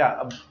 तो हम क्या,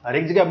 अब हर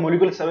एक जगह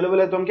मॉलिक्यूल्स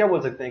अवेलेबल है तो हम क्या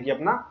बोल सकते हैं कि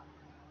अपना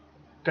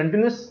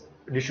कंटीन्यूअस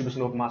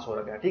डिस्ट्रीब्यूशन ऑफ मास हो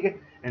रखा है, ठीक है।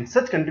 And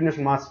such continuous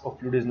mass of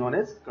fluid is known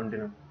as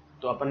continuum.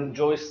 तो अपन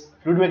जो इस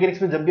फ्लूइड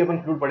मैकेनिक्स में जब भी अपन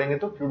फ्लूइड पढ़ेंगे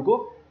तो फ्लूइड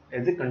को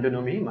एज ए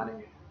कंटिन्यूम ही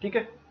मानेंगे, ठीक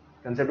है।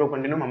 कंसेप्ट ऑफ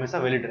कंटिन्यूम हमेशा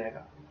वैलिड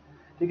रहेगा,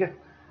 ठीक है।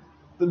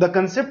 तो the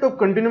concept of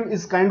continuum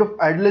is kind of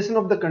idealisation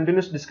of the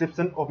continuous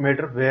description of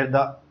matter where the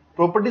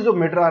properties of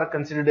matter are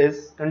considered as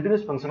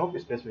continuous function of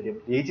space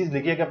variable. यही चीज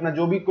लिखिए कि अपना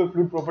जो भी कोई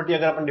फ्लूइड प्रॉपर्टी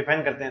अगर अपन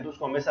डिफाइन करते हैं तो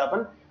उसको हमेशा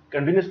अपन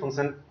continuous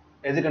function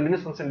as a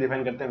continuous function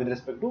define करते हैं with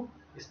respect to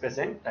space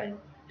and time,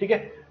 ठीक है।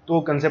 तो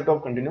कंसेप्ट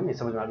ऑफ कंटिन्यूम ये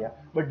समझ में आ गया।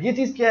 बट ये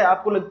चीज क्या है,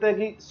 आपको लगता है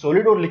कि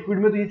सॉलिड और लिक्विड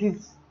में तो ये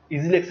चीज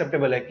इजीली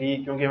एक्सेप्टेबल है, कि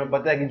क्योंकि हमें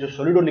पता है कि जो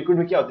सॉलिड और लिक्विड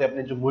में क्या होते हैं,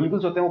 अपने जो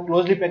मॉलिक्यूल्स होते हैं वो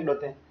क्लोजली पैक्ड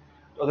होते हैं।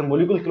 तो अगर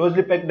मॉलिक्यूल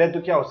क्लोजली पैक्ड है तो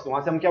क्या होता है,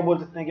 वहां से हम क्या बोल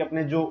सकते हैं कि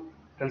अपने जो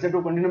concept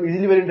of continuum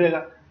easily valid रहेगा,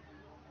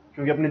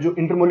 क्योंकि अपने जो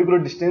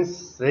इंटरमॉलिक्यूलर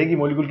डिस्टेंस रहेगी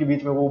मॉलिक्यूल के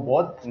बीच में वो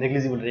बहुत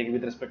नेग्लिजिबल रहेगी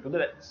with respect to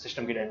the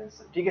system की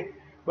डायमेंशन, ठीक है।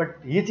 बट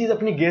ये चीज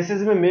अपनी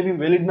गैसेज में मे भी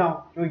वैलिड ना हो,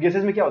 क्योंकि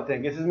गैसेज में क्या होते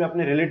हैं, गैसेज में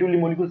अपने रिलेटिवली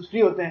मॉलिक्यूल्स फ्री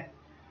होते हैं।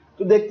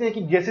 तो देखते हैं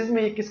कि गैसेज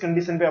में ये किस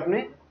कंडीशन पे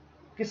अपने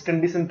किस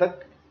कंडीशन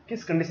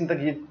तक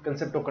ये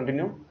कंसेप्ट ऑफ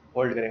कंटिन्यूम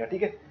होल्ड करेगा,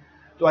 ठीक है।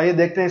 तो आइए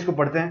देखते हैं, इसको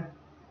पढ़ते हैं।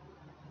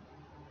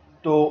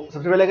 तो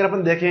सबसे पहले अगर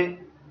अपन देखें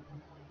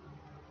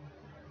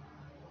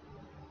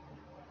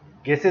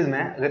गैसेज में,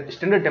 अगर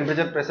स्टैंडर्ड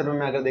टेम्परेचर प्रेशर में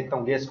मैं अगर देखता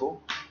हूं गैस को,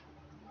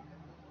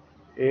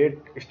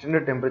 eight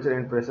standard temperature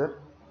and pressure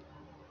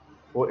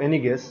for any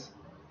gas,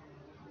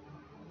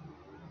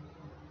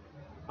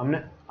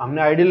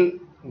 हमने आइडियल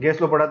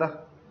गैस लो पढ़ा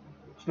था।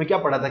 उसमें क्या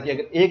पढ़ा था कि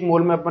अगर एक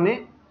मोल में अपने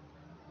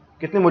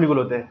कितने मॉलिक्यूल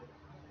होते हैं,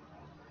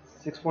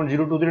 6.023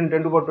 ×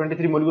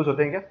 10⁻23 मॉलिक्यूल्स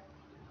होते हैं क्या,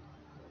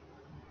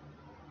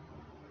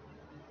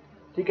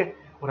 ठीक है।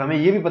 और हमें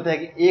यह भी पता है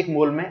कि एक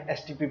मोल में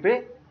एसटीपी पे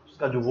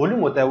उसका जो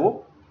वॉल्यूम होता है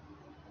वो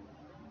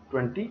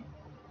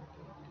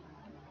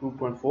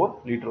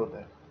 22.4 लीटर होता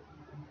है,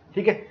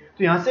 ठीक है।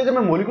 तो यहां से अगर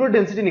मैं मॉलिक्यूलर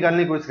डेंसिटी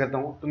निकालने की कोशिश करता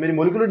हूं तो मेरी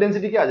मॉलिक्यूलर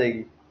डेंसिटी क्या आ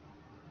जाएगी,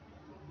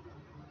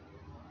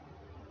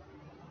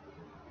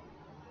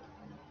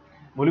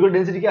 मॉलिक्यूलर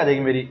डेंसिटी क्या आ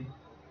जाएगी मेरी,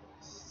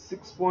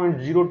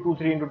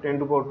 6.023 ×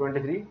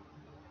 10⁻23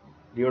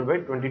 डिवाइड बाय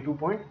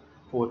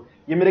 22.4।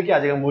 ये मेरे क्या आ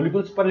जाएगा,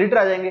 मॉलिक्यूल्स पर लीटर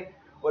आ जाएंगे।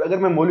 और अगर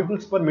मैं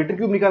मॉलिक्यूल्स पर मीटर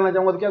क्यूब निकालना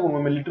चाहूंगा तो क्या करूंगा,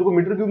 मैं लीटर को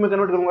मीटर क्यूब में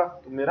कन्वर्ट करूंगा,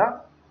 तो मेरा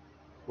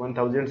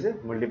 1000 से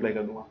मल्टीप्लाई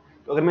कर दूंगा।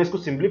 तो अगर मैं इसको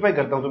सिंप्लीफाई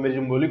करता हूं तो मेरी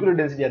जो मॉलिक्यूलर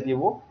डेंसिटी आती है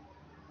वो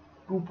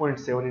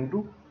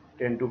 2.7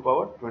 ×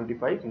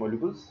 10⁻25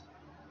 मॉलिक्यूल्स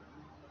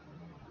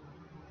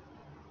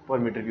पर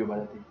मीटर क्यूब आ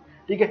जाती है,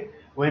 ठीक है।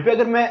 वहीं पे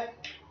अगर मैं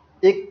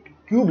एक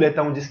क्यूब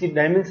लेता हूं जिसकी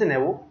डायमेंशन है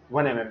वो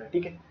 1 mm है,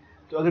 ठीक है।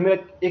 तो अगर मेरा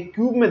एक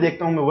क्यूब में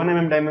देखता हूं मैं 1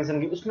 mm डायमेंशन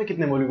की, उसमें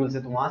कितने मॉलिक्यूल्स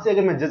है, तो वहां से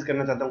अगर मैं जज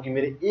करना चाहता हूं कि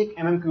मेरे 1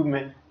 mm क्यूब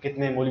में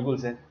कितने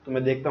मॉलिक्यूल्स है, तो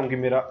मैं देखता हूं कि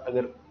मेरा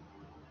अगर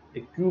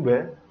एक क्यूब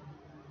है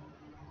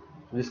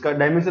जिसका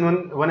डायमेंशन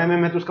 1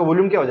 mm है तो उसका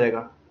वॉल्यूम क्या हो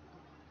जाएगा,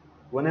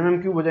 1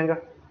 mm क्यूब हो जाएगा।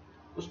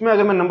 उसमें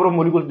अगर मैं नंबर ऑफ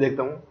मॉलिक्यूल्स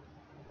देखता हूं,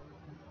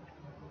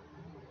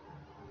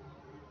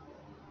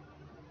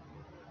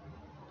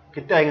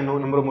 कितने आएंगे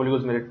नंबर ऑफ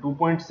मॉलिक्यूल्स मेरे,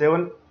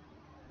 2.7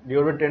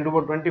 डिवाइड बाय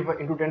 10⁻25 ×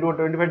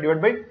 10⁻25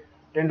 डिवाइड बाय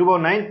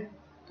 10⁻9।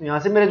 तो यहाँ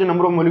से मेरे जो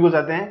नंबर ऑफ मॉलिक्यूल्स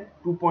आते हैं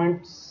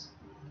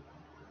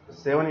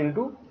 2.7 ×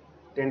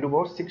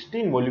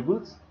 10⁻16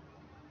 मॉलिक्यूल्स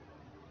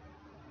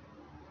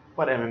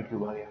पर mm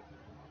क्यूब आ गया।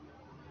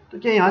 तो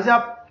क्या यहां से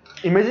आप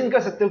इमेजिन कर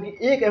सकते हो कि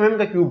 1 mm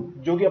का क्यूब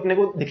जो कि अपने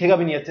को दिखेगा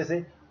भी नहीं अच्छे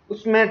से,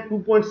 उसमें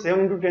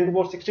 2.7 ×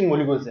 10⁻16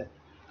 मॉलिक्यूल्स है।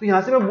 तो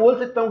यहां से मैं बोल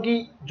सकता हूं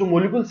कि जो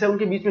मॉलिक्यूल्स है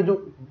उनके बीच में जो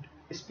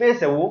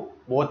स्पेस है वो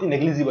बहुत ही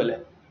नेग्लिजिबल है,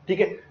 ठीक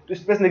है। तो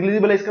स्पेस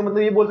नेग्लिजिबल है, इसका मतलब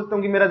ये बोल सकता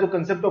हूं कि मेरा जो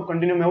कंसेप्ट ऑफ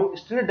कंटिन्यूम है वो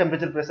स्टैंडर्ड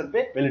टेंपरेचर प्रेशर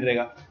पे वैलिड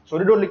रहेगा।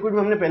 सॉलिड और लिक्विड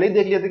में हमने पहले ही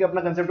देख लिया था कि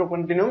अपना कंसेप्ट ऑफ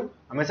कंटिन्यूम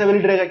हमेशा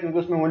वैलिड रहेगा, क्योंकि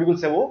उसमें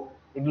मॉलिक्यूल्स है वो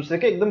एक दूसरे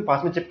के एकदम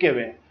पास में चिपके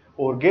हुए हैं।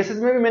 और गैसेस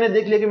में भी मैंने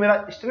देख लिया कि मेरा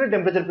स्टैंडर्ड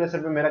टेंपरेचर प्रेशर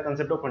पे मेरा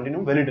कंसेप्ट ऑफ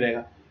कंटिन्यूम वैलिड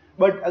रहेगा।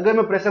 बट अगर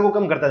मैं प्रेशर को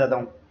कम करता जाता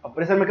हूं, अब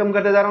प्रेशर में कम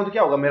करते जा रहा हूं तो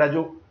क्या होगा, मेरा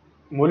जो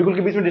मॉलिक्यूल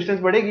के बीच में डिस्टेंस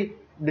बढ़ेगी।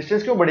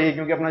 डिस्टेंस क्यों बढ़ेगी,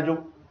 क्योंकि अपना जो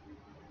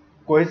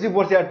कोहेसिव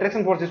फोर्स या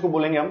अट्रैक्शन फोर्स जिसको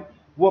बोलेंगे हम,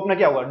 वो अपना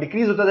क्या होगा,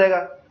 डिक्रीज होता जाएगा।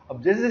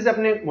 अब जैसे जैसे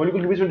अपने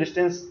मॉलिक्यूल के बीच में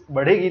डिस्टेंस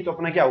बढ़ेगी तो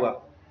अपना क्या होगा,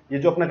 ये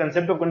जो अपना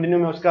कंसेप्ट ऑफ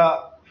कंटिन्यूम है उसका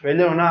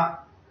फेलियर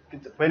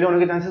होने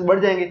के चांसेस बढ़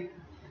जाएंगे।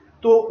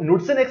 तो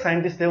न्यूटन एक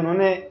साइंटिस्ट थे,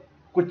 उन्होंने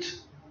कुछ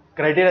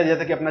क्राइटेरिया दिया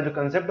था कि अपना जो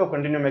कंसेप्ट ऑफ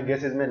कंटिन्यूम है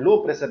गैसेस में लो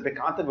प्रेशर पे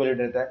कहां तक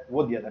वैलिड रहता है,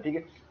 वो दिया था, ठीक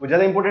है। वो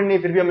ज्यादा इंपॉर्टेंट नहीं,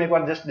 फिर भी हम एक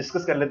बार जस्ट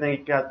डिस्कस कर लेते हैं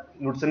कि क्या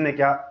न्यूटन ने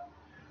क्या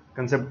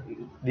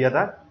कंसेप्ट दिया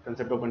था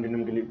कंसेप्ट ऑफ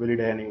कंटिन्यूम के लिए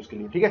वैलिड है या नहीं उसके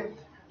लिए, ठीक है।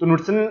 तो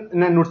न्यूटन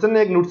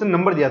ने एक न्यूटन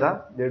नंबर दिया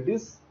था, that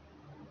is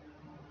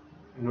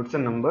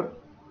Newton number.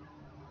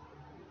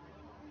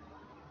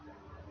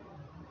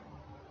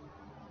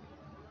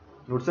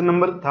 Newton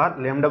number था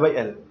λ/L।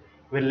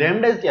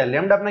 लैम्डा क्या है,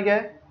 लैम्डा अपना क्या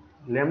है,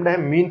 लैम्डा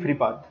है मीन फ्री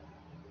पाथ।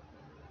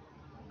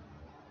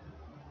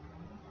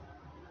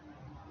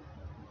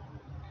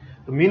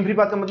 तो मीन फ्री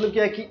पाथ का मतलब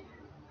क्या है कि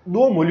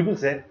दो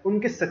मॉलिक्यूल्स है,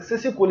 उनके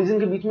सक्सेसिव कोलिजन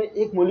के बीच में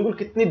एक मॉलिक्यूल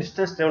कितनी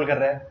डिस्टेंस ट्रेवल कर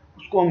रहा है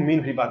उसको हम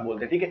मीन फ्री पाथ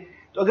बोलते हैं, ठीक है।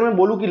 तो अगर मैं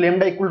बोलूं कि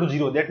lambda equal to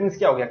 0, that means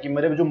क्या हो गया कि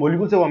मेरे जो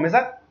मॉलिक्यूल्स है वो हमेशा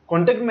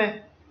कांटेक्ट में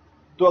है।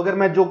 तो अगर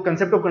मैं जो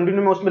कंसेप्ट ऑफ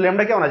कंटिन्यूम है उसमें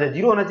लैम्डा क्या होना चाहिए,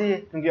 0 होना चाहिए,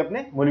 क्योंकि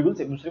अपने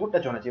मॉलिक्यूल्स एक दूसरे को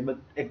टच होना चाहिए।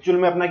 बट एक्चुअल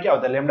में अपना क्या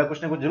होता है, लैम्डा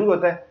कुछ ना कुछ जरूर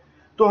होता है।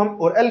 तो हम,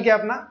 और एल क्या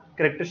अपना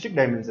कैरेक्टरिस्टिक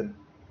डायमेंशन।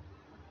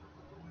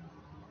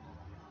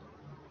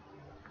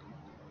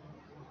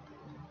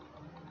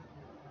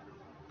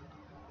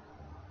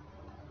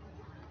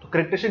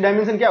 कैरेक्टरिस्टिक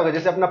डायमेंशन क्या होगा,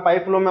 जैसे अपना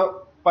पाइप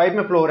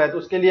में फ्लो हो रहा है तो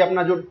उसके लिए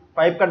अपना जो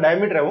पाइप का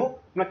डायमीटर है वो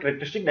अपना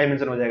कैरेक्टरिस्टिक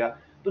डायमेंशन हो जाएगा।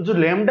 तो जो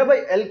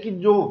λ/L की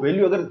जो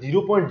वैल्यू अगर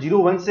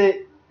 0.01 से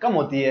कम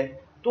होती है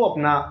तो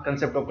अपना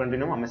कंसेप्ट ऑफ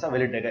कंटिन्यूम हमेशा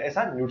वैलिड रहेगा,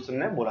 ऐसा न्यूटन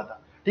ने बोला था,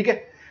 ठीक है।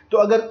 तो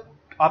अगर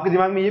आपके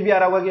दिमाग में ये भी आ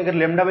रहा होगा कि अगर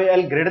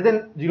λ/L ग्रेटर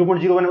देन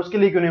 0.01 है उसके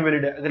लिए क्यों नहीं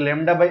वैलिड है। अगर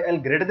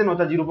λ/L ग्रेटर देन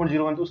होता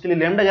 0.01 तो उसके लिए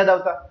लैम्डा ज्यादा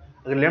होता।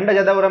 अगर लैम्डा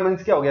ज्यादा हो रहा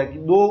मींस क्या हो गया कि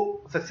दो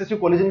सक्सेसिव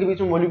कोलिजन के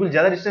बीच में मॉलिक्यूल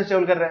ज्यादा डिस्टेंस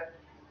ट्रेवल कर रहा है,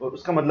 और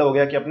उसका मतलब हो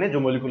गया कि अपने जो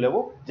मॉलिक्यूल है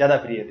वो ज्यादा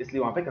फ्री है,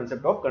 इसलिए वहां पे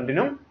कंसेप्ट ऑफ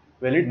कंटिन्यूम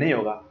वैलिड नहीं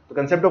होगा। तो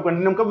कंसेप्ट ऑफ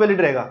कंटिन्यूम कब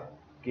वैलिड रहेगा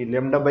कि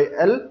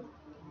λ/L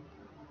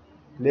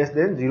लेस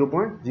देन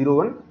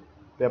 0.01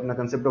 पे अपना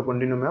कंसेप्ट ऑफ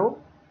कंटिन्यूम है वो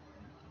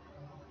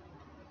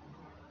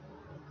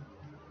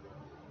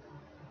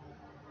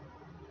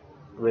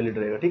वैलिड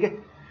रहेगा, ठीक है।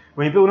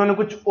 वहीं पे उन्होंने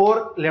कुछ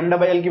और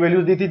λ/L की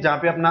वैल्यूज दी थी जहां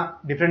पे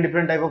अपना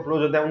डिफरेंट टाइप ऑफ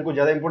फ्लोज होता है, उनको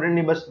ज्यादा इंपॉर्टेंट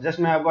नहीं, बस जस्ट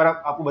मैं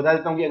आपको बता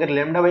देता हूं कि अगर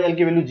λ/L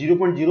की वैल्यू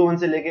 0.01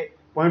 से लेके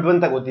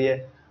 0.1 तक होती है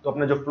तो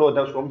अपना जो फ्लो होता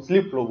है उसको हम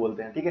स्लिप फ्लो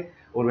बोलते हैं, ठीक है।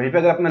 और वहीं पे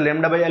अगर अपना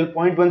λ/L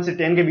 0.1 से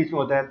 10 के बीच में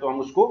होता है तो हम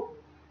उसको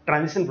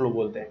ट्रांजिशन फ्लो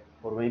बोलते हैं।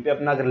 और वहीं पे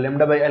अपना अगर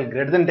λ/L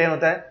ग्रेटर देन 10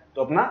 होता है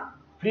तो अपना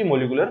फ्री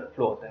मोलिकुलर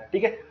फ्लो होता है,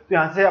 ठीक है। तो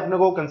यहाँ से अपने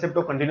को कंसेप्ट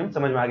ऑफ कंटिन्यूम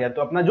समझ में आ गया।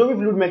 तो अपना जो भी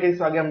फ्लूइड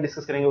मैकेनिक्स आगे हम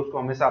डिस्कस करेंगे उसको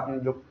हमेशा अपना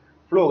जो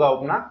फ्लो होगा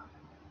अपना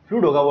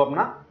फ्लूइड होगा वो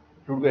अपना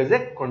फ्लूइड को एज ए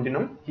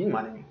कंटिन्यूम ही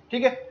मानेंगे,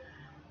 ठीक है।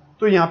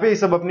 तो यहाँ पे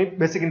सब अपनी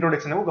बेसिक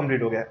इंट्रोडक्शन है वो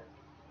कंप्लीट हो गया है।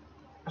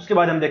 उसके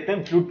बाद हम देखते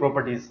हैं फ्लूइड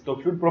प्रॉपर्टीज। तो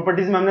फ्लूइड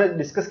प्रॉपर्टीज में हमने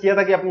डिस्कस किया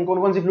था कि अपन कौन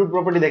कौन सी फ्लूइड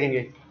प्रॉपर्टी देखेंगे।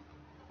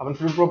 अपन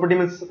फ्लूइड प्रॉपर्टी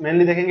में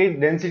मेनली देखेंगे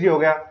डेंसिटी हो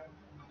गया,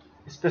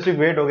 स्पेसिफिक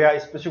वेट हो गया,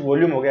 स्पेसिफिक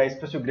वॉल्यूम हो गया,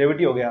 स्पेसिफिक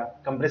ग्रेविटी हो गया,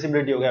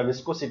 कंप्रेसिबिलिटी हो गया,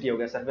 विस्कोसिटी हो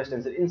गया, सरफेस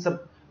टेंशन, इन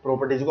सब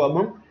प्रॉपर्टीज को अब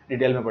हम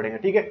डिटेल में पढ़ेंगे,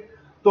 ठीक है।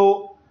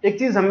 तो एक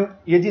चीज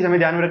ये चीज हमें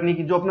ध्यान में रखनी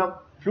कि जो अपना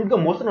फ्लूइड का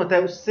मोशन होता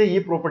है उससे ये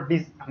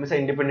प्रॉपर्टीज हमेशा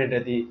इंडिपेंडेंट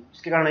रहती है।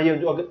 उसके कारण ये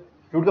जो अगर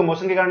फ्लूइड का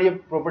मोशन के कारण ये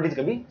प्रॉपर्टीज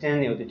कभी चेंज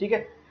नहीं होती, ठीक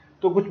है।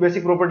 तो कुछ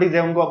बेसिक प्रॉपर्टीज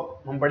है उनको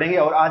अब हम पढ़ेंगे,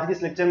 और आज के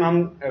इस लेक्चर में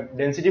हम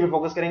डेंसिटी पे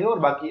फोकस करेंगे और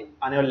बाकी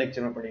आने वाले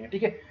लेक्चर में पढ़ेंगे,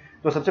 ठीक है।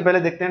 तो सबसे पहले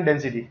देखते हैं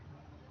डेंसिटी।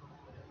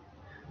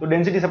 तो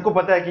डेंसिटी सबको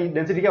पता है कि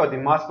डेंसिटी क्या होती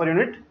है, मास पर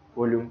यूनिट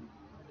वॉल्यूम।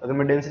 अगर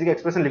मैं डेंसिटी का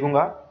एक्सप्रेशन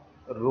लिखूंगा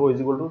रो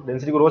इज इक्वल टू,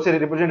 डेंसिटी को रो से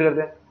रिप्रेजेंट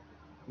करते हैं,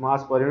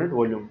 मास पर यूनिट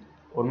वॉल्यूम।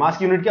 और मास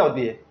की यूनिट क्या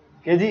होती है,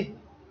 केजी,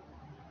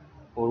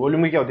 और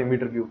वॉल्यूम की क्या होती है,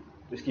 मीटर क्यूब।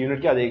 तो इसकी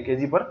यूनिट क्या आ जाएगी,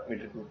 केजी पर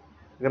मीटर क्यूब।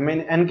 अगर मैं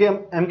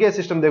एम के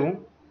सिस्टम देखूं,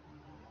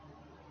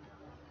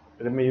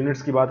 अगर मैं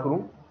यूनिट्स की बात करूं,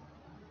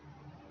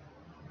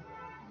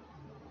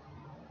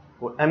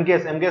 और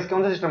एमकेएस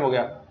कौन सा सिस्टम हो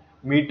गया,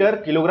 मीटर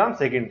किलोग्राम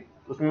सेकंड,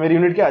 उसमें मेरी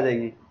यूनिट क्या आ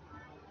जाएगी,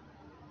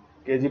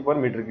 केजी पर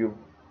मीटर क्यूब।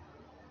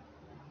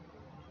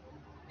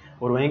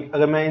 और वहीं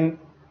अगर मैं इन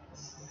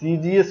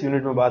सीजीएस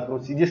यूनिट में बात करूं,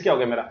 सीजीएस क्या हो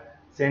गया मेरा,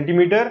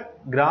 centimetre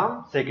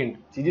gram second.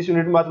 CGS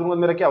unit में बात करूंगा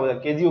तो मेरा क्या होगा,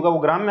 केजी होगा वो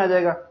ग्राम में आ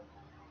जाएगा,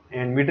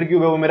 एंड मीटर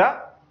क्यूब है वो मेरा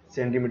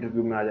सेंटीमीटर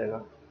क्यूब में आ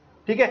जाएगा,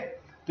 ठीक है।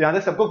 तो यहां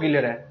तक सबको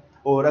क्लियर है।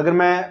 और अगर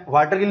मैं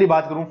वाटर के लिए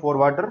बात करूं, फॉर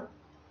वाटर,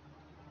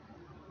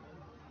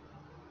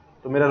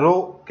 तो मेरा रो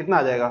कितना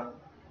आ जाएगा,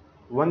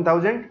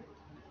 1000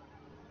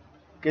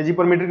 kg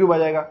पर मीटर क्यूब आ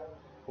जाएगा।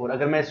 और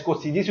अगर मैं इसको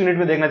सीजीएस यूनिट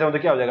में देखना चाहूँ तो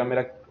क्या हो जाएगा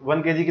मेरा,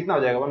 1 kg कितना हो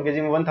जाएगा, 1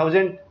 kg में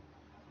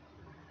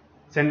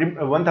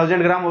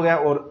 1000 ग्राम हो गया,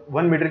 और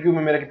 1 मीटर क्यूब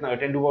में मेरा कितना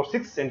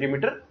 10⁶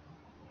 सेंटीमीटर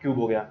क्यूब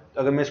हो गया।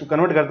 तो अगर मैं इसको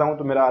कन्वर्ट करता हूँ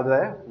तो मेरा आ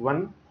जाए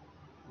 1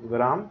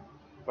 ग्राम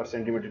पर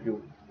सेंटीमीटर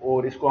क्यूब,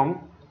 और इसको हम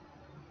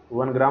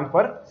 1 ग्राम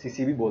पर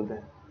सीसी भी बोलते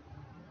हैं।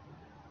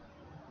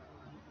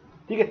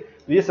 ठीक है,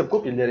 तो ये सबको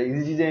क्लियर है,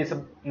 इजी चीजें, ये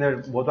सब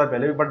बहुत बार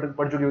पहले भी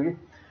पढ़ चुकी होगी।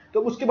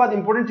 तो उसके बाद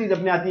इंपॉर्टेंट चीज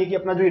अपने आती है कि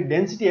अपना जो ये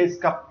डेंसिटी है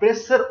इसका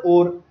प्रेशर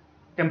और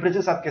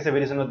टेम्परेचर साथ कैसे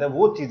वेरिएशन होता है,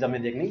 वो चीज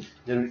हमें देखनी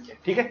जरूरी है।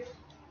 ठीक है,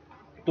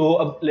 तो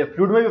अब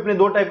फ्लूइड में भी अपने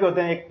दो टाइप के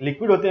होते हैं, एक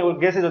लिक्विड होते हैं और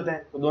गैसेज होते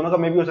हैं। तो दोनों का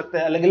में भी हो सकता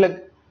है अलग अलग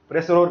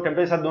प्रेशर और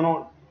टेम्परेचर साथ दोनों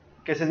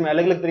केसेस में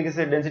अलग अलग तरीके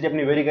से डेंसिटी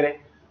अपनी वेरी करे।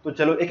 तो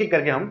चलो एक एक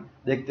करके हम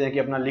देखते हैं कि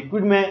अपना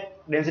लिक्विड में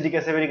डेंसिटी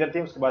कैसे वेरी करती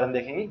है, उसके बाद हम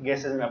देखेंगे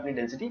गैसेज में अपनी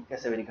डेंसिटी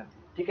कैसे वेरी करती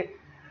है। ठीक है,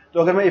 तो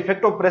अगर मैं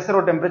इफेक्ट ऑफ प्रेशर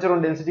और टेम्परेचर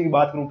ऑन डेंसिटी की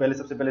बात करूं पहले,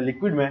 सबसे पहले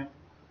लिक्विड में,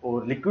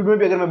 और लिक्विड में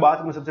भी अगर मैं बात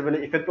करूं सबसे पहले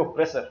इफेक्ट ऑफ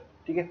प्रेशर।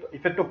 ठीक है, तो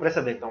इफेक्ट ऑफ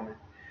प्रेशर देखता हूं मैं।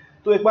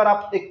 तो एक बार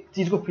आप एक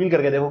चीज को फील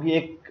करके देखो कि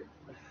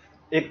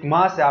एक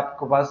मास है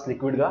आपके पास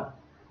लिक्विड का,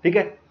 ठीक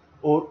है,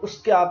 और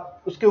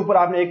उसके ऊपर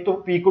आपने एक तो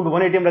P =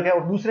 1 atm रखा है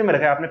और दूसरे में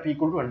रखा है आपने P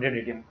 = 100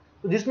 atm।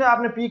 तो जिसमें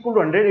आपने P =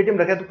 100 atm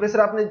रखा है तो प्रेशर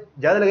आपने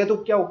ज्यादा लगा तो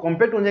क्या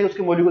कॉम्पैक्ट हो जाएगा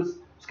उसके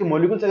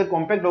मॉलिक्यूल्स अगर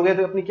कॉम्पैक्ट हो गए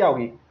तो अपनी क्या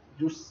होगी,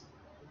 जो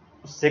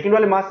सेकंड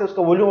वाले मास है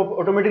उसका वॉल्यूम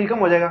ऑटोमेटिकली कम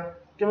हो जाएगा।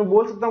 क्या मैं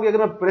बोल सकता हूं कि अगर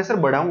मैं प्रेशर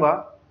बढ़ाऊंगा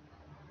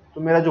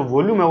तो मेरा जो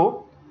वॉल्यूम है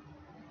वो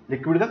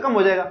लिक्विड का कम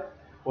हो जाएगा,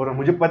 और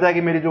मुझे पता है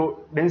कि मेरी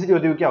जो डेंसिटी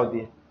होती है वो क्या होती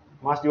है,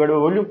 मास डिवाइड बाय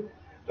वॉल्यूम।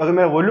 तो अगर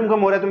मेरा वॉल्यूम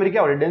कम हो रहा है तो मेरी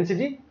क्या हो रही है,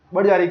 डेंसिटी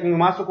बढ़ जा रही है, क्योंकि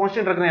मास को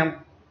कांस्टेंट रख रहे हैं हम।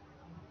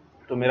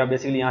 तो मेरा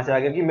बेसिकली यहां से आ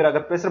गया कि मेरा अगर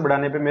प्रेशर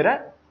बढ़ाने पे मेरा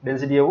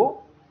डेंसिटी है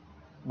वो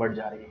बढ़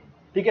जा रही है।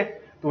 ठीक है,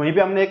 तो वहीं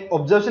पे हमने एक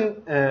ऑब्जर्वेशन,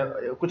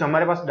 कुछ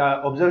हमारे पास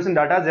ऑब्जर्वेशन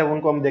डाटाज है,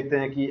 उनको हम देखते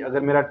हैं कि अगर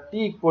मेरा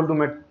T =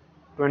 मैं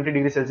 20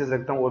 डिग्री सेल्सियस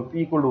रखता हूँ और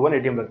P = 1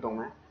 atm रखता हूँ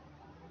मैं,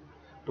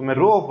 तो मैं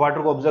रो ऑफ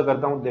वाटर को ऑब्जर्व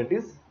करता हूँ, दैट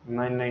इज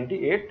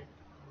 998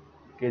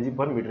 kg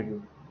पर मीटर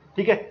क्यूब।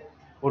 ठीक है,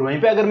 और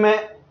वहीं पे अगर मैं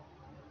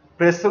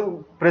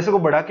प्रेशर को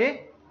बढ़ा के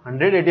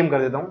 100 atm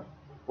कर देता हूँ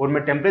और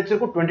मैं टेम्परेचर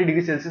को 20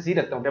 डिग्री सेल्सियस ही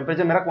रखता हूँ,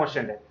 टेम्परेचर मेरा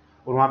कांस्टेंट है,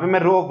 और वहां पे मैं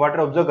रो ऑफ वाटर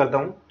ऑब्जर्व करता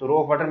हूँ, तो रो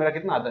ऑफ वाटर मेरा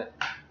कितना आता है,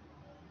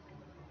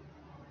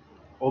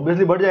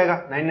 ऑब्वियसली बढ़ जाएगा,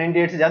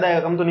 998 से ज्यादा आएगा,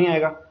 कम तो नहीं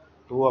आएगा।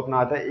 तो वो अपना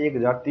आता है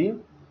 1003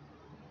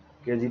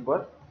 kg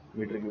पर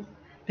मीटर क्यूब।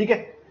 ठीक है,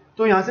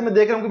 तो यहां से मैं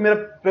देख रहा हूं कि मेरा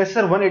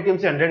प्रेशर 1 atm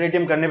से 100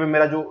 atm करने पे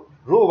मेरा जो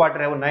रो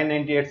वाटर है वो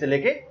 998 से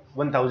लेके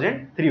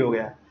 1003 हो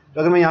गया है। तो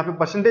अगर मैं यहाँ पे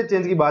परसेंटेज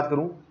चेंज की बात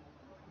करूं,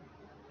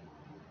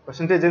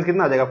 परसेंटेज चेंज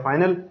कितना आ जाएगा,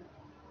 final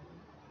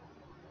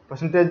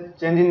percentage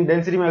change in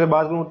density में अगर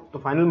बात करूं तो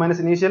final minus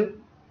initial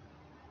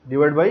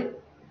divide by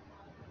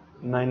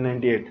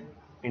 998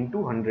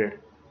 into 100।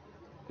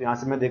 तो यहां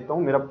से मैं देखता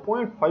हूं मेरा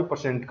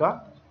 0.5% का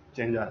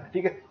चेंज आ रहा है।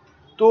 ठीक है,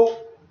 तो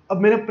अब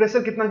मैंने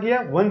प्रेशर कितना किया,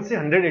 1 से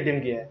 100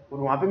 atm किया है, और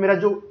वहां पे मेरा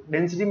जो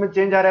डेंसिटी में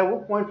चेंज आ रहा है वो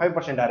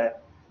 0.5% आ रहा है।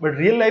 बट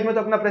रियल लाइफ में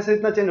तो अपना प्रेशर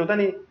इतना चेंज होता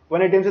नहीं,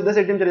 1 atm से 10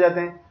 atm चले जाते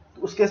हैं।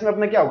 तो उस केस में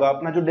अपना क्या होगा,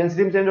 अपना जो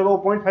डेंसिटी में चेंज होगा वो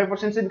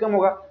 0.5% से भी कम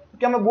होगा। तो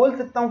क्या मैं बोल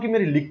सकता हूं कि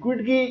मेरी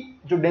लिक्विड की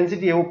जो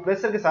डेंसिटी है वो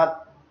प्रेशर के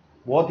साथ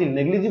बहुत ही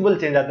नेग्लिजिबल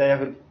चेंज आता है, या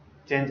फिर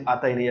चेंज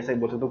आता ही नहीं, ऐसा ही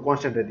बोल सकता हूँ,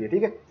 कॉन्स्टेंट रहती है।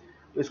 ठीक है,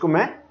 तो इसको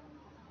मैं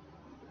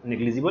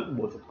नेग्लिजिबल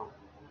बोल सकता हूँ।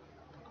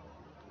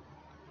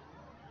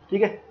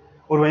 ठीक है,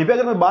 और वहीं पे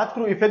अगर मैं बात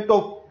करूं इफेक्ट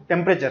ऑफ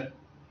टेम्परेचर,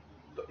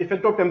 तो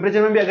इफेक्ट ऑफ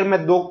टेम्परेचर में भी अगर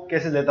मैं दो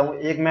केसेस लेता हूं,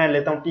 एक मैं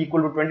लेता हूं T =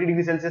 20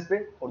 डिग्री सेल्सियस पे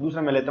और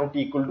दूसरा मैं लेता हूं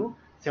T =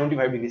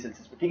 75 डिग्री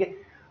सेल्सियस पे। ठीक है,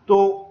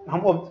 तो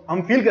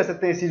हम फील कर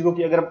सकते हैं इस चीज को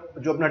कि अगर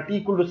जो अपना T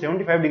 =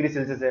 75 डिग्री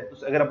सेल्सियस है,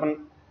 तो अगर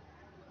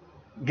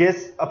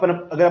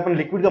अपन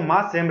लिक्विड का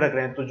मास सेम रख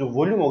रहे हैं तो जो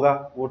वॉल्यूम होगा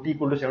वो T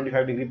 =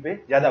 75 डिग्री पे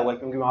ज्यादा होगा,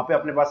 क्योंकि वहां पे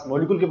अपने पास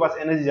मॉलिक्यूल के पास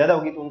एनर्जी ज्यादा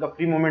होगी, तो उनका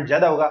फ्री मूवमेंट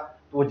ज्यादा होगा,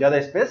 तो वो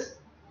ज्यादा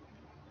स्पेस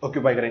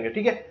ऑक्यूपाई करेंगे।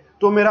 ठीक है,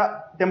 तो मेरा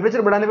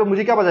टेम्परेचर बढ़ाने पे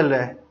मुझे क्या पता चल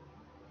रहा है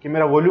कि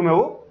मेरा वॉल्यूम है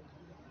वो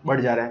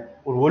बढ़ जा रहा है,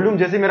 और वॉल्यूम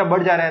जैसे मेरा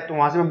बढ़ जा रहा है तो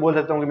वहां से मैं बोल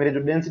सकता हूं कि मेरी जो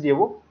डेंसिटी है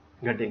वो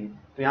घटेगी।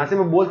 तो यहां से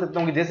मैं बोल सकता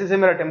हूं कि जैसे जैसे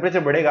मेरा टेम्परेचर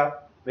बढ़ेगा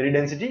मेरी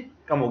डेंसिटी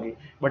कम होगी।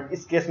 बट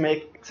इस केस में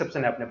एक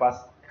एक्सेप्शन है अपने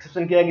पास।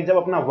 एक्सेप्शन क्या है कि जब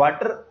अपना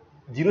वाटर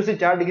 0 से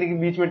 4 डिग्री के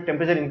बीच में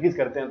टेम्परेचर इंक्रीज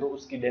करते हैं तो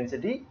उसकी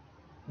डेंसिटी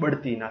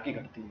बढ़ती ना कि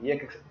घटती। ये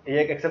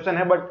एक एक्सेप्शन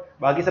है, बट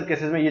बाकी सब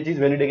केसेस में ये चीज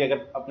वैलिड है कि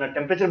अगर अपना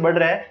टेम्परेचर बढ़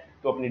रहा है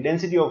तो अपनी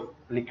डेंसिटी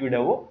ऑफ लिक्विड है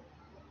वो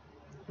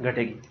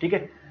घटेगी। ठीक है,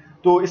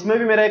 तो इसमें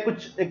भी मेरा एक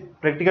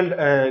प्रैक्टिकल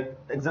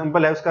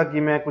एग्जांपल है उसका, कि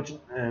मैं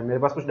मेरे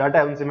पास कुछ डाटा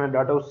है, उनसे मैं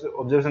डाटा उस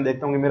ऑब्जर्वेशन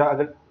देखता हूँ कि मेरा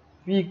अगर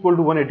P =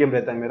 1 atm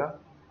रहता है मेरा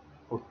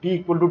और T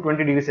 = 20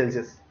 डिग्री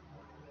सेल्सियस,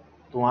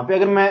 तो वहां पे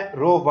अगर मैं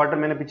रो ऑफ वाटर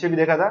मैंने पीछे भी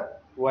देखा था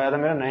वो आया था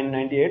मेरा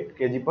 998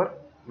 kg पर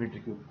मीटर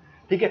क्यूब।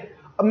 ठीक है,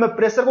 अब मैं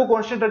प्रेशर को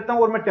कांस्टेंट रखता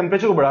हूँ और मैं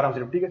टेम्परेचर को बढ़ा रहा हूँ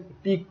सिर्फ। ठीक है,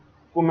 T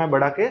को मैं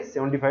बढ़ा के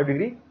 75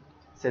 डिग्री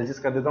सेल्सियस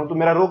कर देता हूँ, तो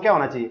मेरा रो क्या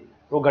होना चाहिए,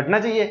 रो घटना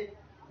चाहिए।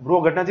 रो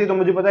घटना चाहिए तो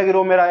मुझे पता है कि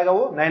रो मेरा आएगा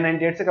वो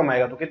 998 से कम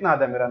आएगा, तो कितना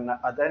आता है मेरा,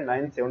 आता है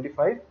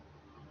 975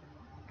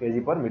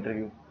 kg पर मीटर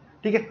क्यूब।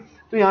 ठीक है,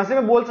 तो यहां से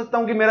मैं बोल सकता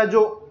हूं कि मेरा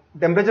जो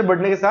टेम्परेचर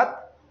बढ़ने के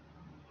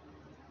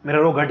साथ मेरा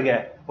रो घट गया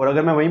है। और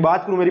अगर मैं वही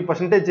बात करूं मेरी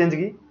परसेंटेज चेंज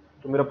की,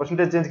 तो मेरा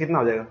परसेंटेज चेंज कितना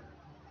हो जाएगा,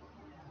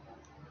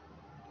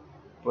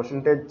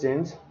 परसेंटेज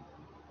चेंज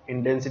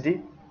इन डेंसिटी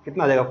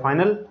कितना आ जाएगा,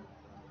 final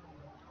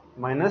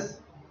minus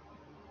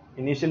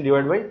initial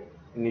divide by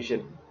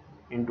initial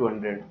into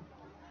 100।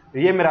 तो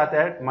ये मेरा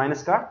आता है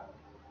माइनस का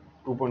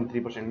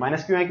 2.3%।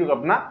 माइनस क्यों है, क्योंकि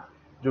अपना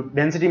जो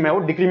डेंसिटी में है वो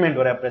डिक्रीमेंट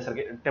हो रहा है प्रेशर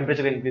के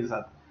टेम्परेचर के इंक्रीज के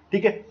साथ।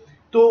 ठीक है,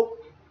 तो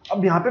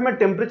अब यहाँ पे मैं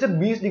टेम्परेचर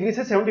 20 डिग्री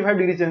से 75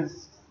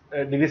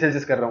 डिग्री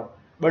सेल्सियस कर रहा हूँ,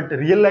 बट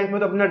रियल लाइफ में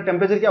तो अपना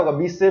टेम्परेचर क्या होगा,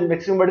 20 से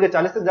मैक्सिमम बढ़ के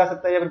 40 तक जा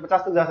सकता है या फिर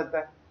 50 तक जा सकता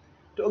है।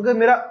 तो अगर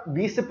मेरा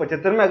 20 से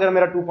 75 में अगर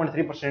मेरा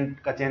 2.3%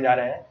 का चेंज आ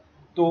रहा है,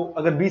 तो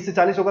अगर 20 से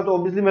 40 होगा तो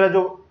ऑब्वियसली मेरा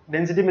जो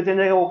डेंसिटी में चेंज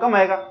आएगा वो कम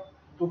आएगा।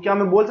 तो क्या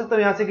मैं बोल सकता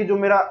हूँ यहाँ से कि जो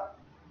मेरा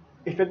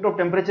इफेक्ट ऑफ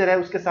टेम्परेचर है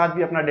उसके साथ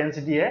भी अपना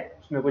डेंसिटी है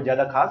उसमें कोई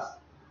ज्यादा खास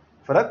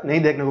फर्क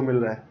नहीं देखने को मिल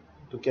रहा है।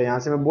 तो क्या यहाँ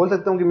से मैं बोल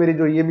सकता हूँ कि मेरी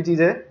जो ये भी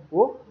चीज है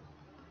वो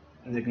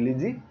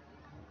नेग्लिजिबल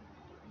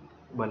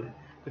है।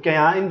 तो क्या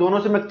यहाँ इन दोनों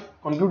से मैं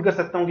कंक्लूड कर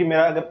सकता हूँ कि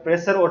मेरा अगर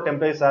प्रेशर और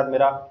टेम्परेचर के साथ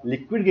मेरा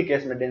लिक्विड के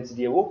केस में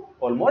डेंसिटी है वो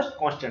ऑलमोस्ट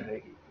कांस्टेंट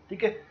रहेगी।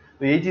 ठीक है,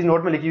 तो यही चीज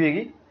नोट में लिखी हुई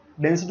है,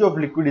 density of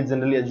liquid is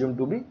generally assumed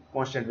to be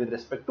constant with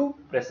respect to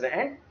pressure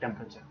and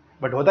temperature.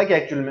 But होता क्या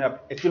एक्चुअल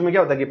में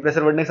क्या होता है कि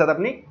प्रेशर बढ़ने के साथ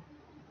अपनी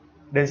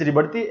डेंसिटी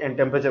बढ़ती एंड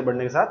टेम्परेचर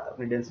बढ़ने के साथ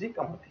अपनी डेंसिटी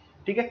कम होती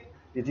है। ठीक है,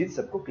 ये चीज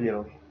सबको क्लियर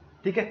होगी।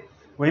 ठीक है,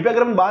 वहीं पे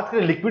अगर हम बात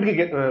करें लिक्विड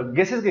के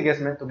गैसेस के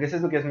केस में, तो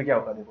गैसेस के केस में क्या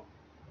होता है, देखो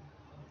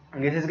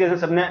गैसेस के केस में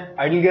सबने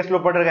आइडियल गैस लॉ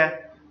पढ़ रखा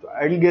है। तो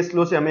आइडियल गैस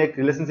लॉ से हमें एक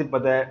रिलेशनशिप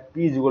पता है, P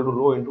is equal to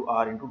rho into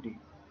are into T,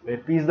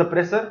 where P is the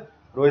pressure,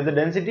 row is the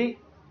density,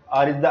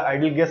 R is the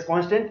ideal gas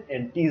constant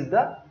and T is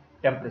the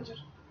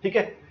temperature. ठीक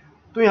है,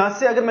 तो यहां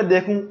से अगर मैं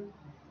देखूं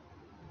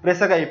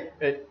प्रेशर का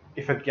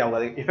इफेक्ट क्या होगा,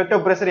 इफेक्ट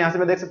ऑफ प्रेशर यहां से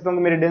मैं देख सकता हूं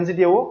कि मेरी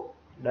डेंसिटी है वो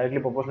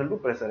डायरेक्टली प्रोपोर्शनल टू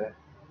प्रेशर है।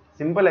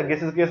 सिंपल है,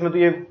 गैसेस केस में तो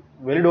ये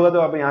वैलिड होगा, तो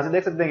आप यहां से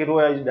देख सकते हैं कि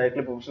रो is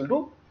directly proportional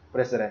to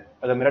pressure है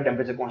अगर मेरा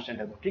टेम्परेचर कांस्टेंट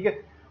है तो। ठीक है,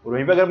 और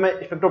वहीं पे अगर मैं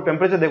इफेक्ट ऑफ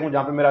टेम्परेचर देखूं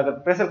जहां पे मेरा अगर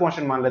प्रेशर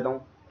कांस्टेंट मान लेता हूं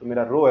तो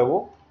मेरा रो है वो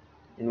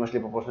इनवर्सली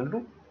प्रोपोर्शनल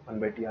टू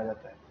 1/T आ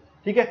जाता है।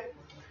 ठीक है,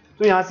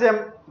 तो यहां से हम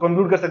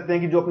कंक्लूड कर सकते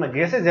हैं कि जो अपना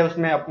गैसेज है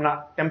उसमें अपना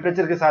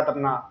टेम्परेचर के साथ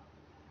अपना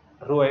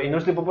रो है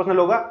इनवर्सली प्रोपोर्शनल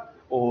होगा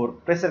और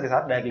प्रेशर के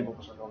साथ डायरेक्टली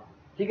प्रोपोर्शनल होगा।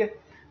 ठीक है,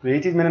 तो यही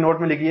चीज मैंने नोट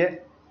में लिखी है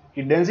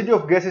कि density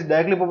of gas is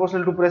directly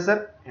proportional to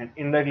pressure and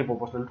indirectly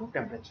proportional to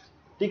temperature.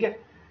 ठीक है,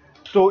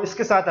 तो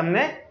इसके साथ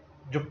हमने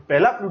जो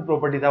पहला फ्लूइड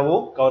प्रॉपर्टी था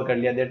वो कवर कर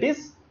लिया, दैट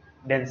इज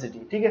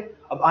डेंसिटी। ठीक है,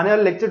 अब आने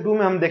वाले लेक्चर 2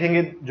 में हम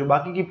देखेंगे जो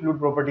बाकी की फ्लूइड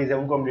प्रॉपर्टीज है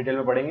उनको हम डिटेल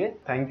में पढ़ेंगे।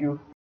 Thank you.